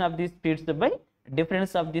multiplication of these speeds by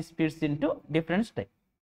difference of these speeds into difference time.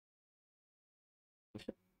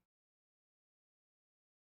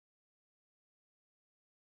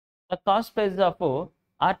 The cost price of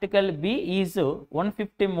article B is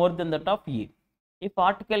 150 more than that of A. If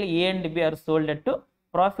article A and B are sold at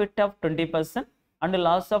profit of 20% and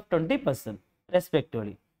loss of 20%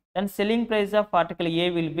 respectively, then selling price of article A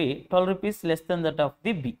will be 12 rupees less than that of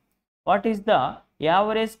the B. What is the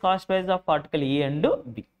average cost price of article A and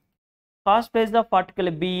B? Cost price of article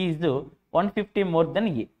B is 150 more than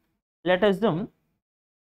A. Let us assume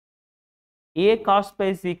A cost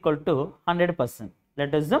price equal to 100%.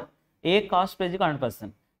 Let us assume A cost price equal to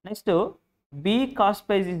 100%. Next, B cost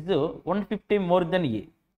price is 150 more than A.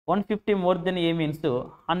 150 more than A means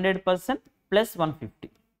 100% plus 150.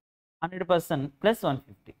 100% plus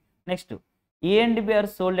 150. Next, A and B are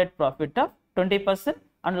sold at profit of 20%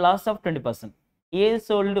 and loss of 20%. A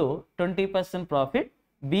sold 20% profit,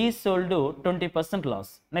 B sold 20% loss.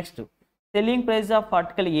 Next, selling price of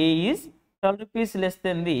article A is 12 rupees less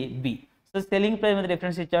than the B. So selling price with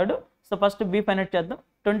difference ichadu. So first B find out cheddam.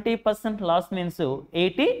 20% loss means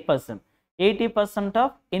 80%. 80%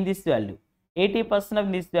 of in this value. 80% of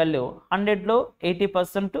this value 100 లో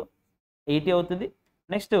 80% 80 అవుతుంది.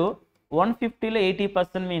 Next 150 లో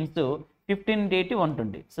 80% means 15 into 80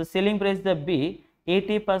 120. So selling price the B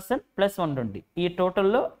 80% plus 120. ఈ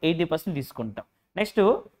టోటల్లో 80% తీసుకుంటాం. Next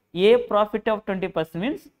A profit of 20%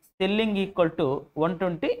 means selling equal to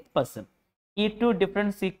 120%. ఈ two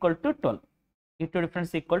difference equal to 12. ఈ two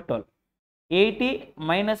difference equal 12. 80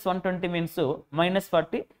 minus 120 means minus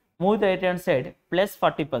 40. Move the right hand side plus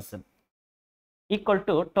 40% equal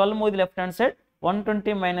to 12 move the left hand side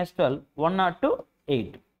 120 minus 12,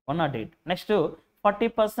 108. 108. Next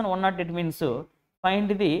 40%, 108 means find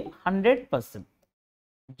the 100%.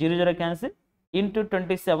 0, 0 cancel. Into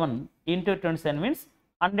 27 into 27 means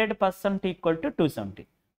 100% equal to 270.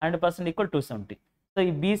 100% equal to 270. So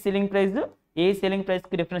ఈ B selling price, A selling price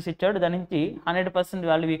కి difference ఇచ్చాడు, దాని నుంచి 100%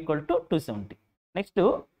 value equal to 270. Next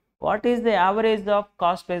what is the average of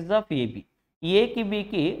cost price of AB? ఏకి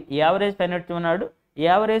బికి average find out చేయమన్నాడు.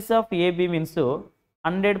 Average of AB means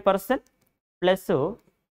 100% plus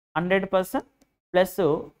 100% plus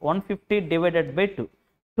 150 divided by 2.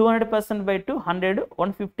 200% by 2, 100,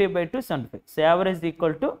 150 by 2, 75. So average is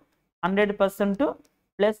equal to 100% to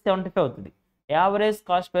plus 75 అవుతుంది. Average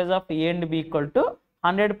cost price of A and B equal to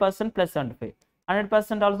 100% plus 75.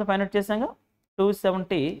 100% also find out చేసాంగా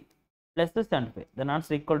 270 plus 75. Then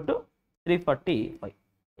answer equal to 345.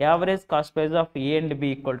 Average cost price of A and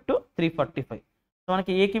B equal to 345. So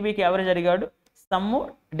మనకి A కి B కి average అడిగాడు. Some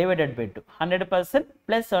divided by 2. 100%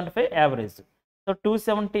 plus 75 average. So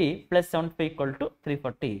 270 plus 75 equal to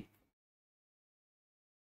 340.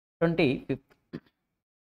 25th.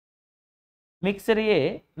 Mixture A,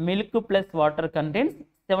 milk plus water contains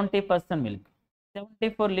 70% milk.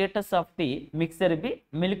 74 liters of the mixture B,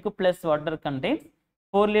 milk plus water contains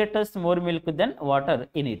 4 liters more milk than water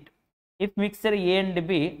in it. If mixture A and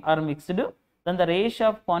B are mixed, then the ratio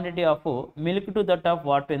of quantity of milk to that of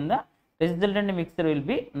water in the resultant mixture will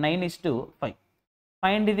be 9:5.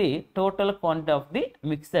 Find the total quantity of the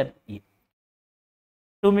mixture A.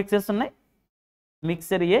 Two mixers ఉన్నాయి,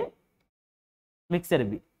 mixture A, mixture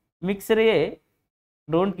B. Mixture A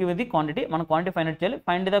don't give the quantity, మనం quantity find out చేయాలి.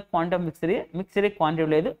 Find the quantity of mixture A. Mixture A quantity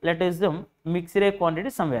లేదు, let us assume mixture A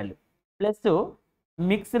quantity some value plus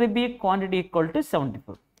mixture B quantity equal to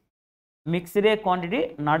 74. Mixture A quantity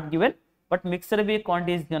not given, but mixture B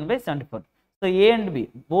quantity is given by 74. So A and B,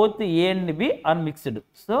 both A and B are mixed.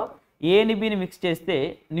 So A and B ని mix చేస్తే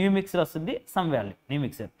new mixer వస్తుంది, some value new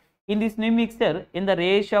mixer. In this new mixer in the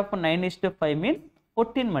ratio of 9:5 means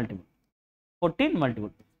 14 multiple. 14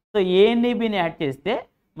 multiple. So A and Bని add చేస్తే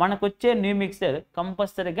మనకు వచ్చే new mixer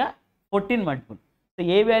కంపల్సరీగా 14 multiple. So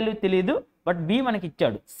ఏ value తెలియదు, but B మనకి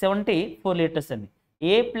ఇచ్చాడు 74 లీటర్స్ అని.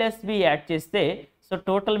 A ప్లస్ B యాడ్ చేస్తే సో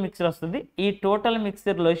టోటల్ మిక్సర్ వస్తుంది. ఈ టోటల్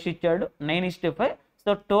మిక్సర్ లోష్ ఇచ్చాడు 9:5.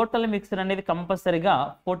 సో టోటల్ మిక్సర్ అనేది కంపల్సరీగా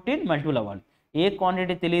 14 మల్టిపుల్ అవ్వాలి. ఏ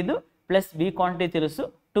క్వాంటిటీ తెలియదు ప్లస్ B క్వాంటిటీ తెలుసు,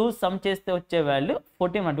 2 సమ్ చేస్తే వచ్చే వాల్యూ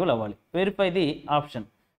 14 మల్టిపుల్ అవ్వాలి. Verify the option.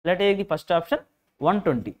 Let A first option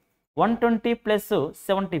 120. 120 plus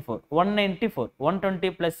 74, 194. 120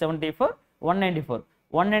 plus 74, 194.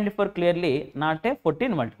 194 clearly not a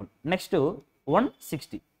 14 multiple. Next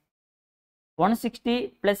 160. 160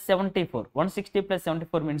 plus 74. 160 plus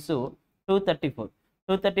 74 means 234.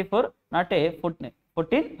 234 not a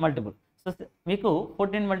 14 multiple. So మీకు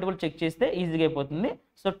 14 multiple check చేస్తే ఈజీగా అయిపోతుంది.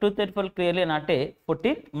 So 234 clearly not a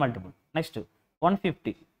 14 multiple. Next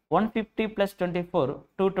 150. 150 plus 24,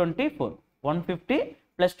 224. 150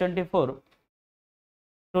 plus 24,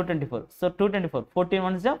 224. So 224, 14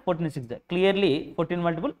 1s 14 6 clearly 14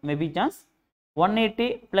 multiple, maybe chance. 180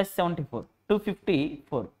 plus 74,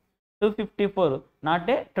 254. 254 not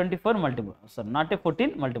a 24 multiple, sorry not a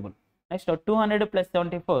 14 multiple. Next 200 plus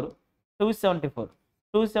 74, 274.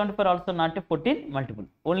 274 also not a 14 multiple,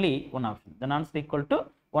 only one option. Then answer equal to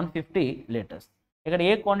 150 liters. ఇక్కడ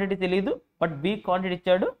ఏ quantity తెలియదు, but B quantity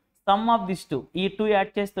ఇచ్చాడు. Some of this two, ఈ 2 add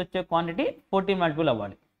చేస్తే వచ్చే quantity 14 multiple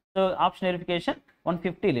అవ్వాలి. So option verification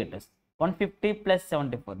 150 liters. 150 plus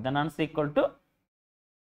 74. Then answer equal to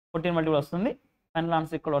 14 multiple వస్తుంది. Final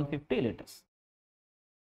answer equal 150 liters.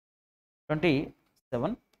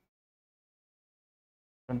 27,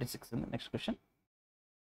 26 ఉంది. Next question.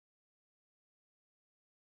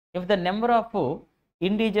 If the number of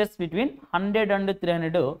integers between 100 and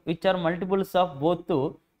 300 which are multiples of both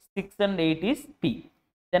 6 and 8 is p,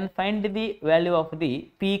 then find the value of the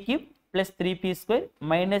p cube plus 3p square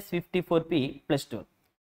minus 54p plus 12.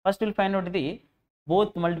 First we'll find out the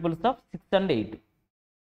both multiples of 6 and 8.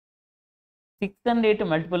 6 and 8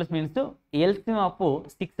 multiples means LCM of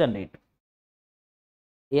 6 and 8.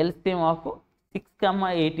 LCM of 6,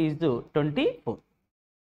 8 is 24.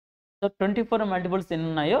 So 24 multiples ఎన్ని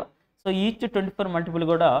ఉన్నాయో, so each 24 multiple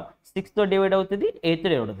కూడా 6తో divide అవుతుంది, 8తో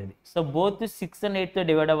divide అవుతుంది. So both 6 and 8తో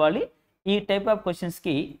divide అవ్వాలి. ఈ type of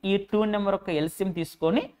క్వశ్చన్స్కి ఈ 2 number యొక్క ఎల్సిఎం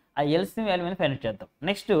తీసుకొని ఆ ఎల్సిఎం వాల్యూని ఫైండ్ అవుట్ చేద్దాం.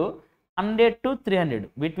 Next 100 to 300,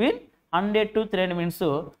 between 100 to 300 means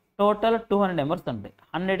total 200 numbers ఉంటాయి.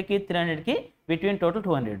 100కి 300కి బిట్వీన్ టోటల్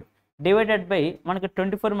 200 డివైడెడ్ బై మనకి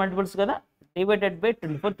 24 మల్టిపుల్స్ కదా, డివైడెడ్ బై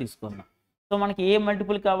 24 తీసుకుందాం. సో మనకి ఏ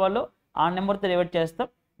మల్టిపుల్ కావాలో ఆ నెంబర్తో డివైడ్ చేస్తాం.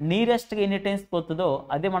 నియరెస్ట్గా ఎన్ని టైమ్స్ పోతుందో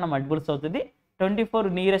అదే మన మల్టిపుల్స్ అవుతుంది.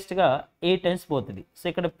 24 నియరెస్ట్గా 8 టైమ్స్ పోతుంది. సో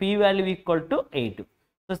ఇక్కడ P value equal to 8.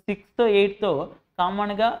 So 6తో 8తో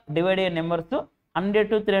కామన్గా డివైడ్ అయ్యే నెంబర్స్ 100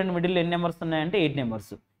 to 300 మిడిల్ ఎన్ని నెంబర్స్ ఉన్నాయంటే 8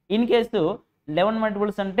 నెంబర్స్. ఇన్ కేసు 11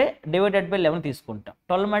 మల్టిపుల్స్ అంటే డివైడెడ్ బై 11 తీసుకుంటాం,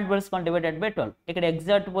 12 మల్టిపుల్స్ కానీ డివైడెడ్ బై 12. ఇక్కడ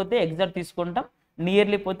ఎగ్జాక్ట్ పోతే ఎగ్జాక్ట్ తీసుకుంటాం,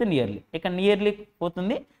 నియర్లీ పోతే నియర్లీ. ఇక్కడ నియర్లీ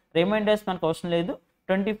పోతుంది, రిమైండర్స్ మనకు అవసరం లేదు.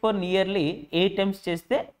 24 నియర్లీ 8 టైమ్స్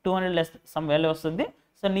చేస్తే 200 లెస్ సమ్ వాల్యూ వస్తుంది.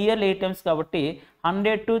 సో నియర్లీ 8 టైమ్స్ కాబట్టి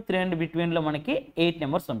 100 to 300 బిట్వీన్లో మనకి 8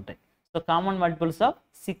 నెంబర్స్ ఉంటాయి. So common multiples of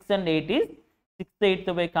 6 and 8 is 6తో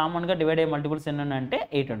 8తో by కామన్గా డివైడ్ అయ్యే మల్టిపుల్స్ ఎన్ని ఉన్నాయంటే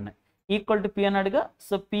 8 ఉన్నాయి. Equal to P అన్నాడుగా,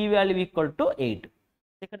 so P value equal to 8.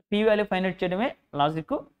 ఇక్కడ పీ వాల్యూ ఫైండ్ అవుట్ చేయడమే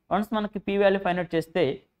లాజిక్. వన్స్ మనకి పీ వాల్యూ ఫైండ్ అవుట్ చేస్తే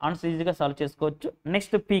ఆన్సర్ ఈజీగా సాల్వ్ చేసుకోవచ్చు.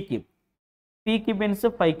 Next P cube. P cube means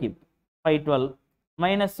 5 cube, 512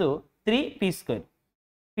 minus 3 P square.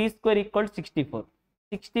 P square equal 64.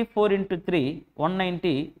 64 into 3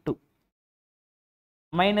 192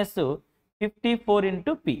 minus 54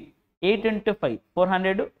 into p. 8 into 5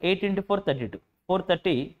 400, 8 into 4 32,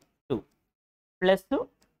 432 plus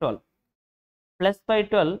 12 plus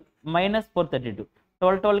 512 minus 432,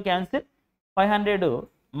 12 12 cancel, 500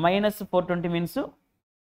 minus 420 means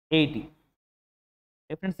 80.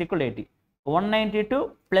 Difference equal 80. 192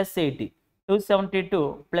 plus 80, 272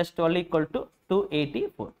 plus 12 equal to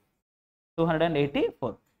 284.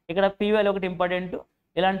 284. ఇక్కడ P value ఒకటి important.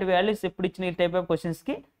 ఇలాంటి values ఎప్పుడు ఇచ్చిన ఈ type of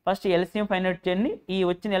క్వశ్చన్స్కి first LCM find out చేయండి. ఈ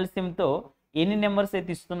వచ్చిన ఎల్సిఎంతో ఎన్ని నెంబర్స్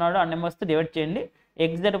అయితే ఇస్తున్నాడో ఆ నెంబర్స్తో డివైడ్ చేయండి.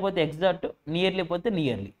 ఎగ్జాక్ట్ పోతే ఎగ్జాక్ట్, నియర్లీ పోతే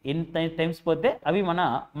నియర్లీ. ఎన్ని టైమ్స్ పోతే అవి మన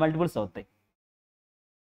మల్టిపుల్స్ అవుతాయి.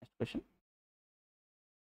 Next question.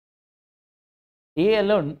 A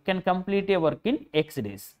alone can complete a work in x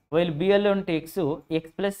days, while B alone takes x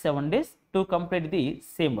plus 7 days to complete the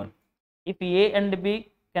same work. If A and B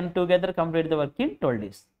can together complete the work in 12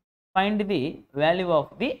 days, find the value of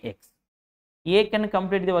the x. A can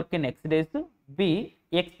complete the work in x days, B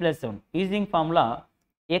x plus 7. Using formula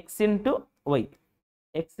x into y.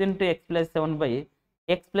 X into x plus 7 by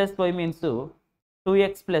x plus y means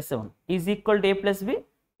 2x plus 7 is equal to a plus b.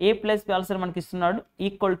 A plus b also మనకి ఇస్తున్నాడు,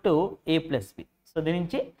 equal to a plus b. So దీని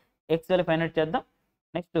నుంచి x value find out చేద్దాం.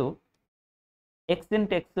 Next x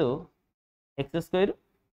into x, x square,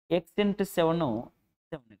 x into 7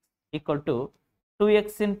 7x equal to 2x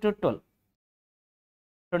into 12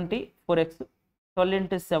 24x, 12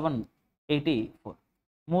 into 7 84.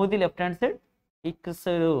 Move the left hand side. x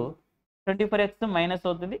 24x minus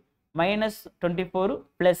అవుతుంది, minus 24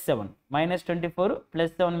 plus 7, minus 24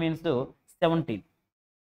 plus 7 means 17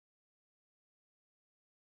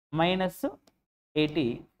 minus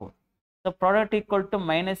 84. So product equal to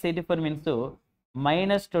minus 84 means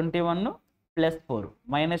minus 21 plus 4,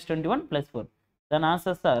 minus 21 plus 4. దాని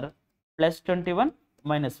answers are plus 21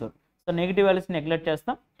 minus 4. So negative values neglect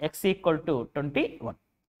చేస్తాం. X equal to 21.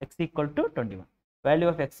 X equal to 21. Value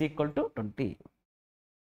of X equal to 20.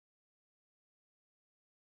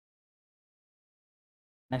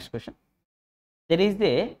 Next question. There is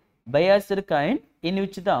a biased coin in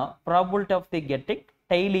which the probability of the getting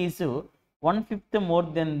tail is 1/5 more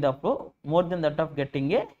than that of getting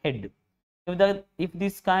a head. If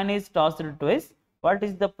this coin is tossed twice, what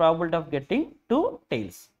is the probability of getting 2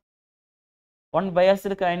 tails? One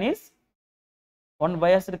biased coin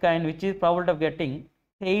which is probability of getting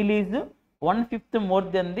tail is 1/5 more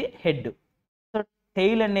than the head. So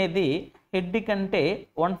tail అనేది head కంటే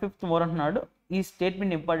 1/5 more అంటున్నాడు. ఈ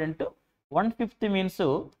statement important. 1/5 means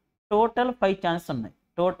total 5 chances ఉన్నాయి.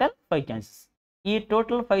 Total 5 chances. ఈ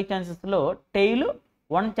total 5 ఛాన్సెస్లో tile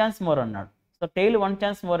 1 chance more అన్నాడు. So tile 1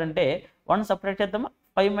 chance more అంటే 1 separate చేద్దామా,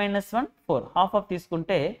 5 - 1 4, half of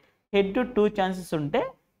తీసుకుంటే హెడ్ 2 ఛాన్సెస్ ఉంటే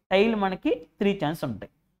టైల్ మనకి 3 ఛాన్స్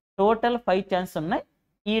ఉంటాయి. టోటల్ 5 ఛాన్స్ ఉన్నాయి.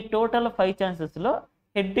 ఈ టోటల్ 5 ఛాన్సెస్లో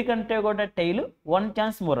హెడ్ కంటే కూడా టైల్ 1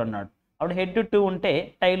 ఛాన్స్ మోర్ అన్నాడు. అప్పుడు హెడ్ 2 ఉంటే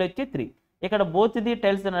టైల్ వచ్చి 3. ఇక్కడ బోత్ ది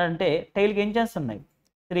టైల్స్ అంటే టైల్కి ఏం ఛాన్స్ ఉన్నాయి,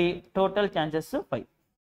 3. Total chances 5.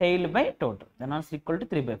 Tile by total, దాని ఆన్సర్ ఈక్వల్ టు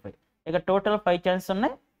 3/5. ఇక టోటల్ 5 ఛాన్సెస్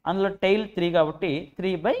ఉన్నాయి, అందులో టైల్ 3 కాబట్టి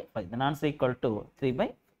 3/5. దాని answer equal to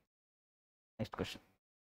 3/5. Next question.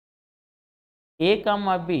 A,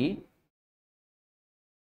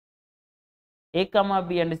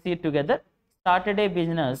 B and C together started a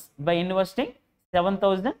business by investing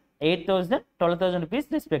 7,000, 8,000, 12,000 rupees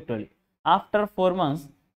respectively. After 4 months,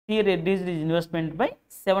 C reduced his investment by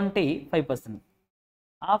 75%.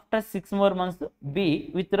 After 6 more months, B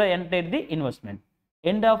withdrew entered the investment.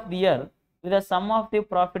 End of the year, with the sum of the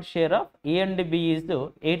profit share of A and B is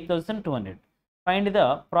 8,200. Find the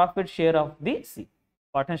profit share of the C.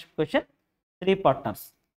 Partnership question. 3 partners.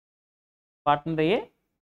 Partner A,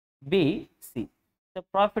 B, C. The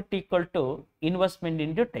profit equal to investment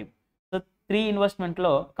into time. So 3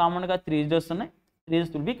 ఇన్వెస్ట్మెంట్లో కామన్గా 3 dose ఉన్నాయి, 3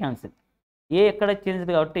 dose will be cancel. ఏ ఎక్కడ change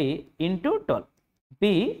కాబట్టి into 12.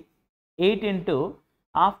 B 8 into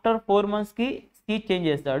after 4 మంత్స్కి C change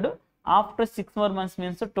చేస్తాడు, after 6 more months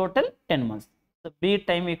means total 10 months. So B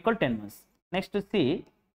time equal 10 months. Next C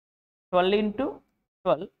 12 into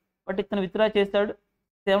 12, but ఇతను withdraw చేస్తాడు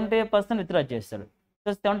 75% withdraw చేస్తాడు. So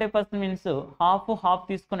 75% means half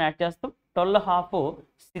తీసుకొని add చేస్తాం, 12 half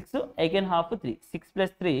 6, again half 3, 6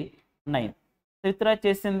 + 3 9. So withdraw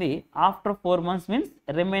చేసింది after 4 months means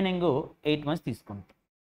remaining 8 months తీసుకుంటాం.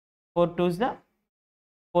 4 2s the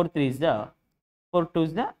 4 3s the 4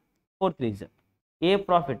 2s the 4 3s the. A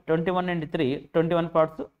profit 21 into 3 21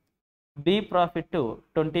 parts, B profit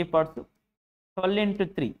 20 parts, 12 into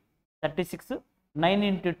 3 36, 9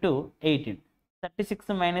 into 2 18, 36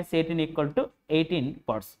 minus 18 equal to 18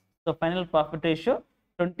 parts. So final profit ratio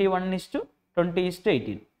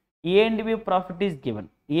 21:20:18. A and B profit is given.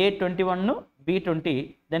 A 21, B 20,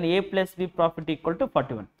 then A plus B profit equal to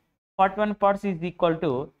 41. 41 parts is equal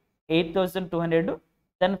to 8,200.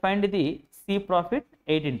 Then find the C profit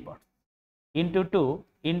 18 parts. Into 2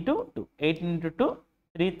 into 2. 18 into 2,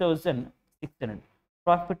 3,600.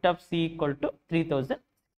 Profit of C equal to 3,000.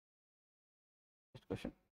 Next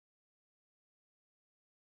question.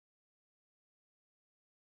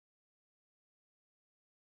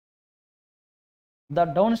 The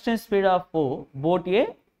downstream speed of boat A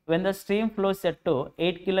when the stream flows at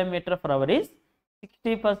 8 km/h is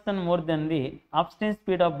 60% more than the upstream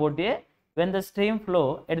speed of boat A when the stream flow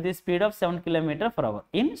at the speed of 7 km/h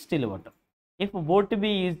in still water. If boat B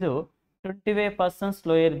is 25%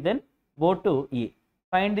 slower than boat A,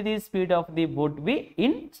 find the speed of the boat B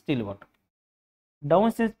in still water.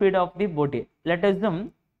 Downstream speed of the boat A. Let us assume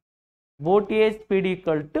boat A speed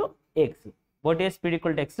equal to x. Boat A speed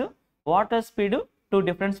equal to x. Water speed 2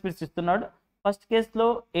 different speeds ఇస్తున్నాడు. First కేసులో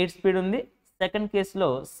 8 speed ఉంది, second కేసులో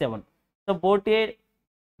 7. So boat ఏ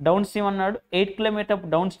down stream అన్నాడు, 8 km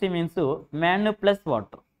down stream means man plus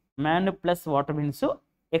water means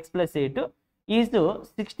x plus 8 is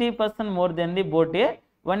 60% more than the boat A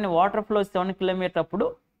one water flow 7 km అప్పుడు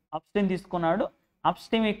up stream తీసుకున్నాడు. Up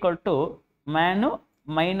stream equal to man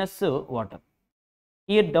minus water.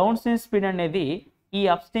 ఈ down stream speed అనేది ఈ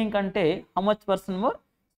up stream కంటే how much percent more?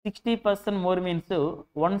 60% more means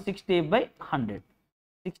 160/100.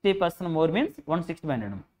 60% more means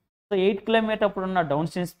 160/100. So 8 km అప్పుడు ఉన్న down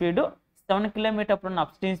stream speed 7 km అప్పుడు ఉన్న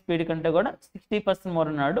అప్ స్ట్రీమ్ స్పీడ్ కంటే కూడా 60% మోర్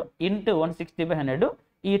ఉన్నాడు. ఇంటూ 160/100.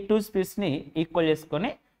 ఈ 2 స్పీడ్స్ని ఈక్వల్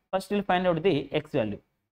చేసుకొని first will find out the X value.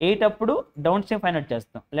 8 అప్పుడు డౌన్ స్ట్రీమ్ ఫైండ్ అవుట్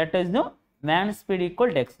చేస్తాం. Let us know man speed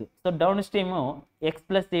equal to X. So down stream x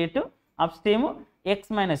plus 8, up stream x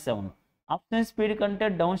minus 7. Up stream speed కంటే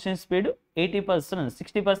down stream speed 80%,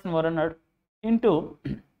 60% more అన్నాడు. Into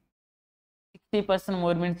 60%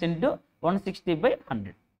 more means into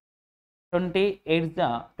 160/100. 28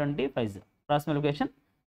 25. Cross multiplication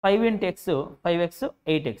 5 into x 5x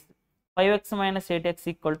 8x. 5x minus 8x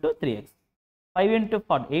equal to 3x. 5 into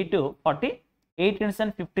 8 40. 8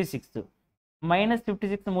 into 56. Minus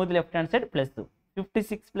 56 move the left hand side plus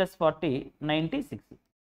 56 plus 40 96.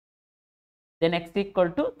 Then x equal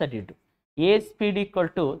to 32. A speed equal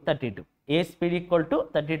to 32. A speed equal to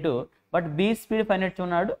 32. But B speed find out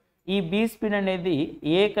chunnadu. ఈ B speed అనేది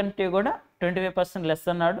A కంటే కూడా 25% less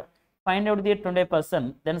అన్నాడు. Find out the 25%,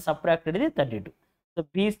 then subtracted the 32. So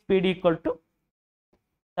B speed equal to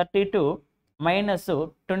 32 minus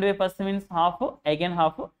 25% means half, again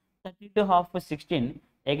half. 32 half 16,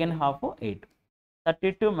 again half 8.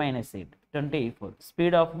 32 minus 8 24.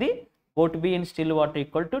 Speed of the boat B in still water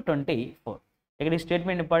equal to 24. ఇక్కడ ఈ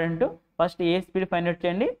statement important. First ఏ speed find out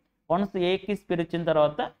చేయండి. Once ఏకి speed వచ్చిన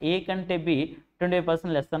తర్వాత ఏ కంటే B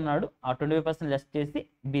 25% less అన్నాడు. ఆ 25% less చేసి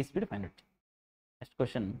బి స్పీడ్ ఫైండ్ అవుట్ చేయండి. Next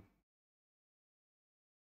question.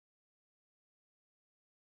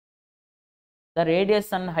 The radius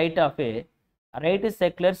and height of A right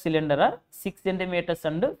circular cylinder are 6 centimeters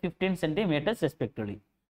and 15 centimeters respectively.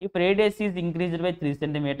 If radius is increased by 3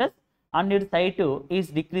 centimeters and its height is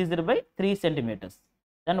decreased by 3 centimeters,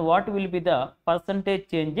 then what will be the percentage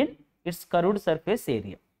change in its curved surface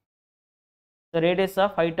area? The radius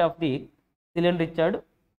of height of the cylinder ichadu,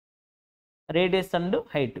 radius and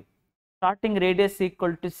height. Starting radius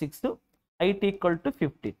equal to 6, height equal to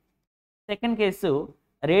 15. Second case,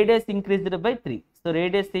 radius increased by 3, so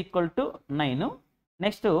radius equal to 9.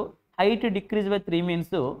 Next, height decreased by 3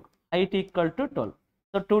 means height equal to 12.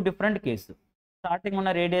 So 2 different cases. Starting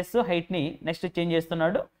ఉన్న radius height ని next change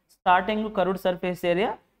చేస్తున్నాడు. Starting curved surface area,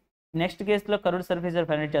 next కేసులో curved surface area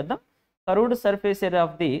find out చేద్దాం. Curved surface area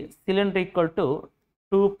of the cylinder equal to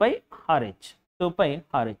 2 pi r h. 2 pi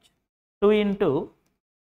r h. 2 into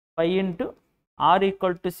 5 into r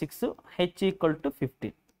equal to 6, h equal to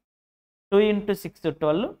 15. 2 into 6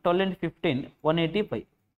 12, 12 into 15 185.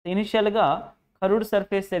 ఇనిషియల్గా curved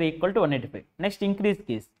surface area equal to 185. Next increase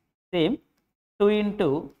case same 2 into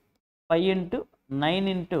 5 into 9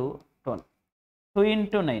 into 12, 2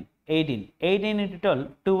 into 9 18, 18 into 12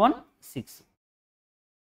 216,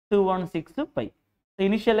 216 pi. So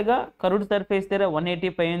ఇనిషియల్గా curved surface area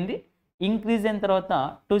 185 ఉంది, increase అయిన తర్వాత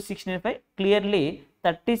 265, clearly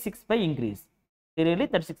 36 pi increase, clearly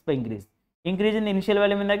 36 pi increase. Increase in initial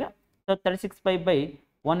value మీదగా, so 36 pi by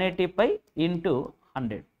 185 into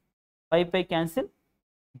 100, 5 pi cancel,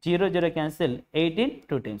 0 0 cancel, 18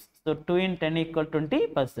 2 times. So 2 in 10 equal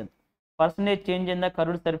 20%. Percentage change in the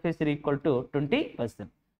curved surface area equal to 20%.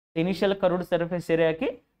 Initial curved surface ఏరియాకి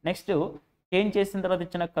next change చేసిన తర్వాత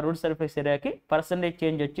ఇచ్చిన curved surface ఏరియాకి percentage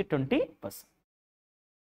change వచ్చి 20%.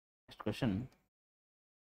 Next question,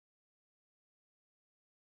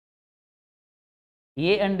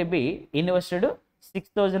 A and B invested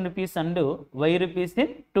 6,000 rupees and Y rupees in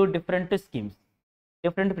 2 different schemes,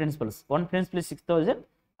 different principles. One principal is 6,000,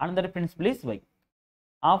 another principal is Y.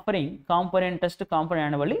 Offering compound interest compound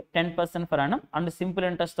annually 10% per annum and simple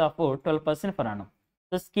interest of 12% per annum.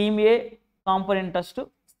 So scheme A compound interest,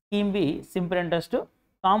 scheme B simple interest,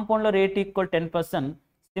 compound rate equal 10%,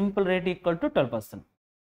 simple rate equal to 12%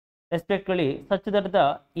 respectively, such that the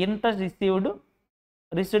interest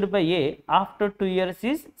received by A after 2 years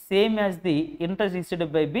is same as the interest received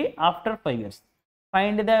by B after 5 years.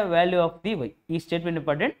 Find the value of the Y. This statement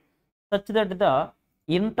important. Such that the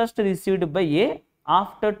interest received by A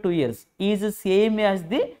after 2 years is same as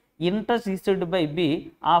the interest received by B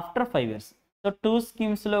after 5 years. So 2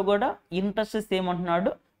 schemes lo kuda interest same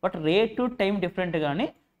antunnadu, but rate to time different gaani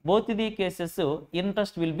both the cases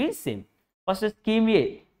interest will be same. First scheme A.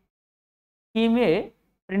 Scheme A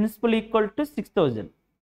principal equal to 6,000.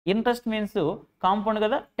 Interest means compound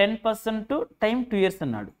కదా, 10% to time 2 years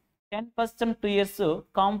అన్నాడు. 10% 2 years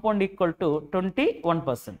compound equal to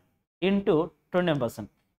 21% into 21%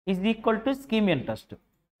 is equal to scheme interest.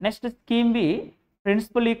 Next scheme B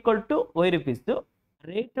principal equal to why rupees,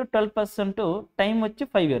 rate 12%, time వచ్చి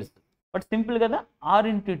 5 years. But simple కదా, are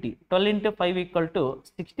into tea, 12 into 5 equal to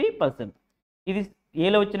 60%. ఇది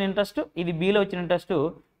ఏలో వచ్చిన interest, ఇది below వచ్చిన interest,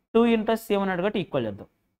 2 interest ఏమన్నాడు కాబట్టి equal చేద్దాం.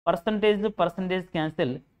 పర్సంటేజ్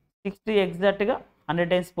క్యాన్సిల్, 60 ఎగ్జాక్ట్గా 100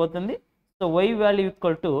 times పోతుంది. So y value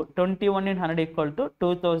equal to 21 in 100 equal to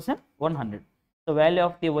 2100. So value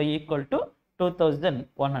of the y equal to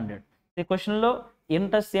 2100. ఈ క్వశ్చన్లో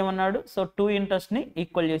ఇంట్రెస్ట్ ఏమన్నాడు, సో 2 ఇంట్రెస్ట్ని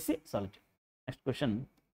ఈక్వల్ చేసి సాల్వ్ చేయండి. Next question,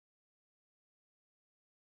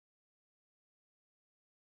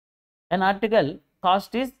 an article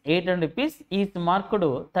cost is 800 rupees is marked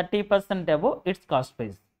 30% above its cost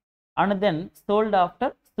price and then sold after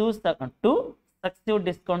 2 successive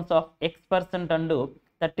discounts of X% and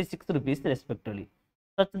 36 rupees respectively,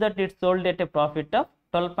 such that it sold at a profit of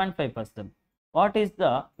 12.5%. What is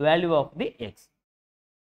the value of the X?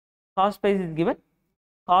 Cost price is given.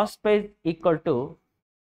 Cost price equal to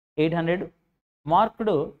 800, marked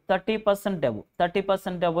 30% above.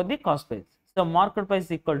 30% above the cost price. So market price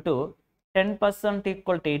equal to 10%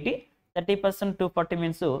 equal to 80. 30% 240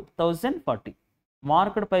 means 1040.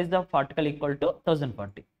 Market price of article equal to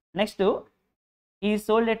 1040. Next, he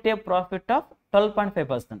sold at a profit of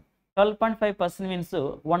 12.5%. 12.5% means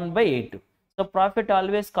 1/8. So profit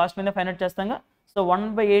always cost మీద find out చేస్తాంగా. So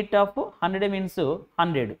 1/8 of 100 means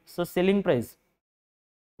 100. So selling price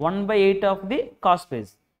 1/8 of the cost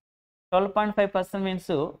price. 12.5% means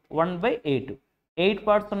 1/8. 8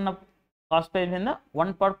 parts ఉన్న cost price మీద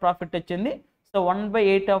 1 part profit వచ్చింది. So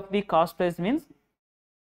 1/8 of the cost price means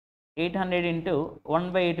 800 into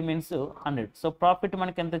 1/8 means 100. So profit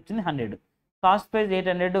మనకి ఎంత వచ్చింది 100. Cost price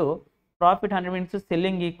 800, profit 100 means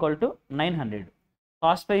selling equal to 900.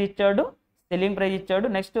 Cost price ఇచ్చాడు, selling price ఇచ్చాడు,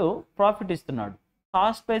 next profit ఇస్తున్నాడు.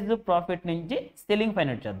 Cost price profit నుంచి సెల్లింగ్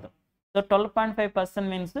ఫైండ్ అవుట్ చేద్దాం. So 12.5%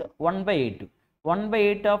 means 1/8.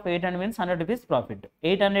 1/8 of 800 means 100 rupees profit.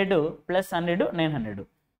 800 plus 100 900.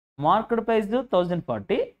 Market price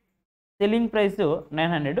 1040, selling price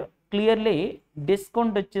 900. Clearly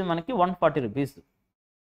discount వచ్చింది మనకి 140 rupees.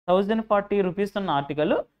 1040 rupees ఉన్న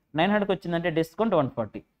article 900కి వచ్చిందంటే discount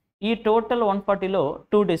 140. ఈ టోటల్ 140లో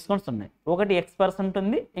 2 డిస్కౌంట్స్ ఉన్నాయి. ఒకటి X%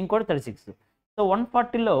 ఉంది, ఇంకోటి 36. సో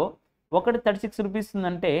 140లో ఒకటి 36 రూపీస్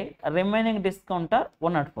ఉందంటే రిమైనింగ్ డిస్కౌంట్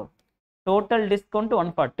 104. Total discount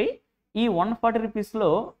 140. ఈ 140 రూపీస్లో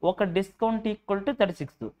ఒక discount equal to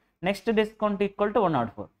 36, next discount equal to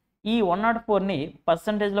 104. ఈ 104ని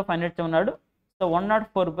పర్సంటేజ్లో ఫైండ్ అవుట్ చేయమన్నాడు. సో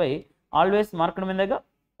 104 ఆల్వేస్ మార్కెట్ మీదగా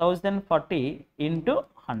 1040 into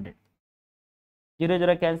 100. 0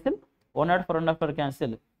 0 cancel, 104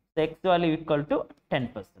 cancel. So x value equal to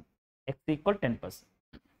 10%. X equal 10%.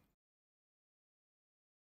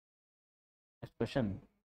 Next question.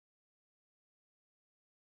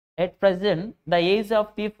 At present, the age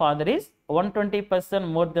of the father is 120%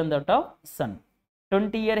 more than that of son.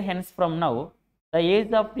 20 years hence from now, the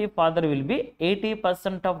age of the father will be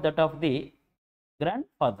 80% of that of the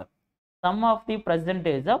grandfather. Sum of the present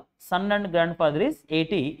age of son and grandfather is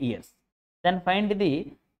 80 years. Then find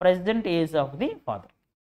the present age of the father.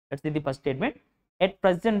 Let's see the first statement. At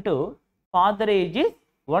present, father age is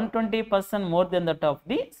 120% more than that of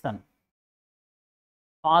the son.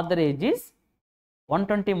 Father age is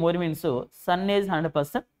 120 more means son is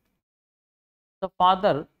 100%. So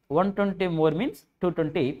father 120 more means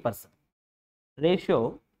 220%.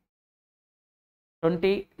 Ratio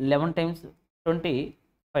 20 11 times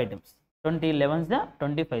 25 times. 20 11 is the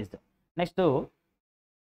 25 is the. Next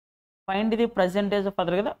find the present age of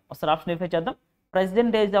father kada. Osar option if cheddam.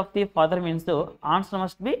 Present age of the father means answer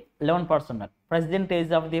must be 11%. Present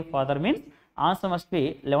age of the father means answer must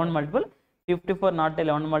be 11 multiple. 54 not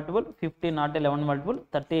 11 multiple, 50 not 11 multiple,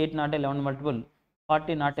 38 not 11 multiple,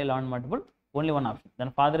 40 not 11 multiple, only one option.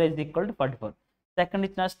 Then father is equal to 44. Second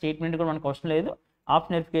is not statement one question ledu.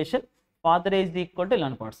 Option verification, father is equal to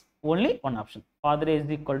 11 parts. Only one option. Father is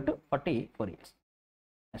equal to 44 years.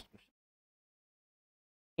 Next question.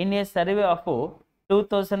 In a survey of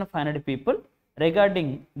 2,500 people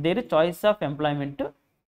regarding their choice of employment,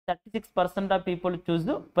 36% of people choose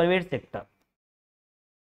the private sector.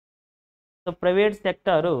 So private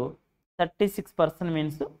sector 36%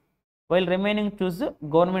 means, while remaining choose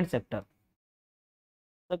government sector.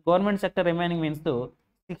 So government sector remaining means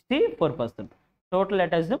 64%. Total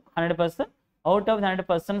let us assume 100%. Out of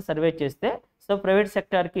 100% survey cheste, so private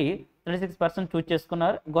sector ki 36% choose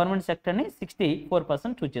cheskunnaru, government sector ni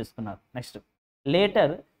 64% choose cheskunnaru. Next,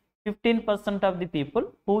 later 15% of the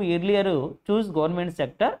people who earlier choose government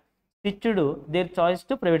sector switched their choice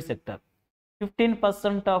to private sector.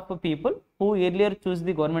 15% of people who earlier choose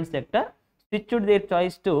the government sector switched their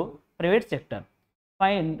choice to private sector.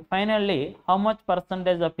 Finally, how much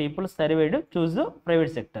percentage of people surveyed choose the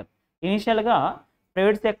private sector? Initial ga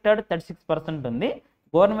private sector 36% undi,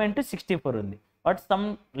 government 64 undi. But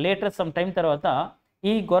later some time tarvata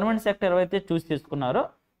ee government sector evaithe choose chesukunnaro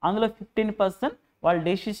అందులో 15% వాళ్ళ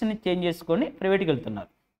decision change చేసుకొని ప్రైవేట్కి వెళ్తున్నారు.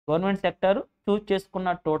 Government sector చూస్ చేసుకున్న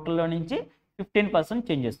టోటల్లో నుంచి 15%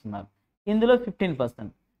 change చేస్తున్నారు. ఇందులో 15%,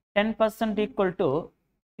 10% equal to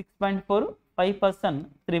 6.4, 5%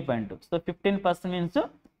 3.2. So 15% means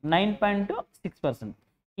 9.6%.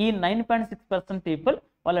 ఈ 9.6% people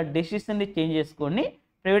వాళ్ళ డెసిషన్ని చేంజ్ చేసుకొని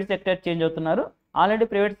ప్రైవేట్ సెక్టర్ చేంజ్ అవుతున్నారు. ఆల్రెడీ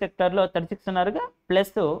ప్రైవేట్ సెక్టర్లో 36 ఉన్నారుగా,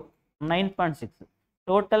 plus 9.6.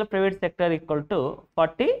 Total private sector equal to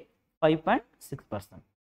 45.6%.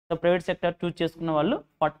 So private sector చూస్ చేసుకున్న వాళ్ళు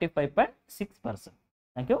 45.6%.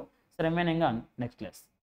 Thank you. So remaining on next class.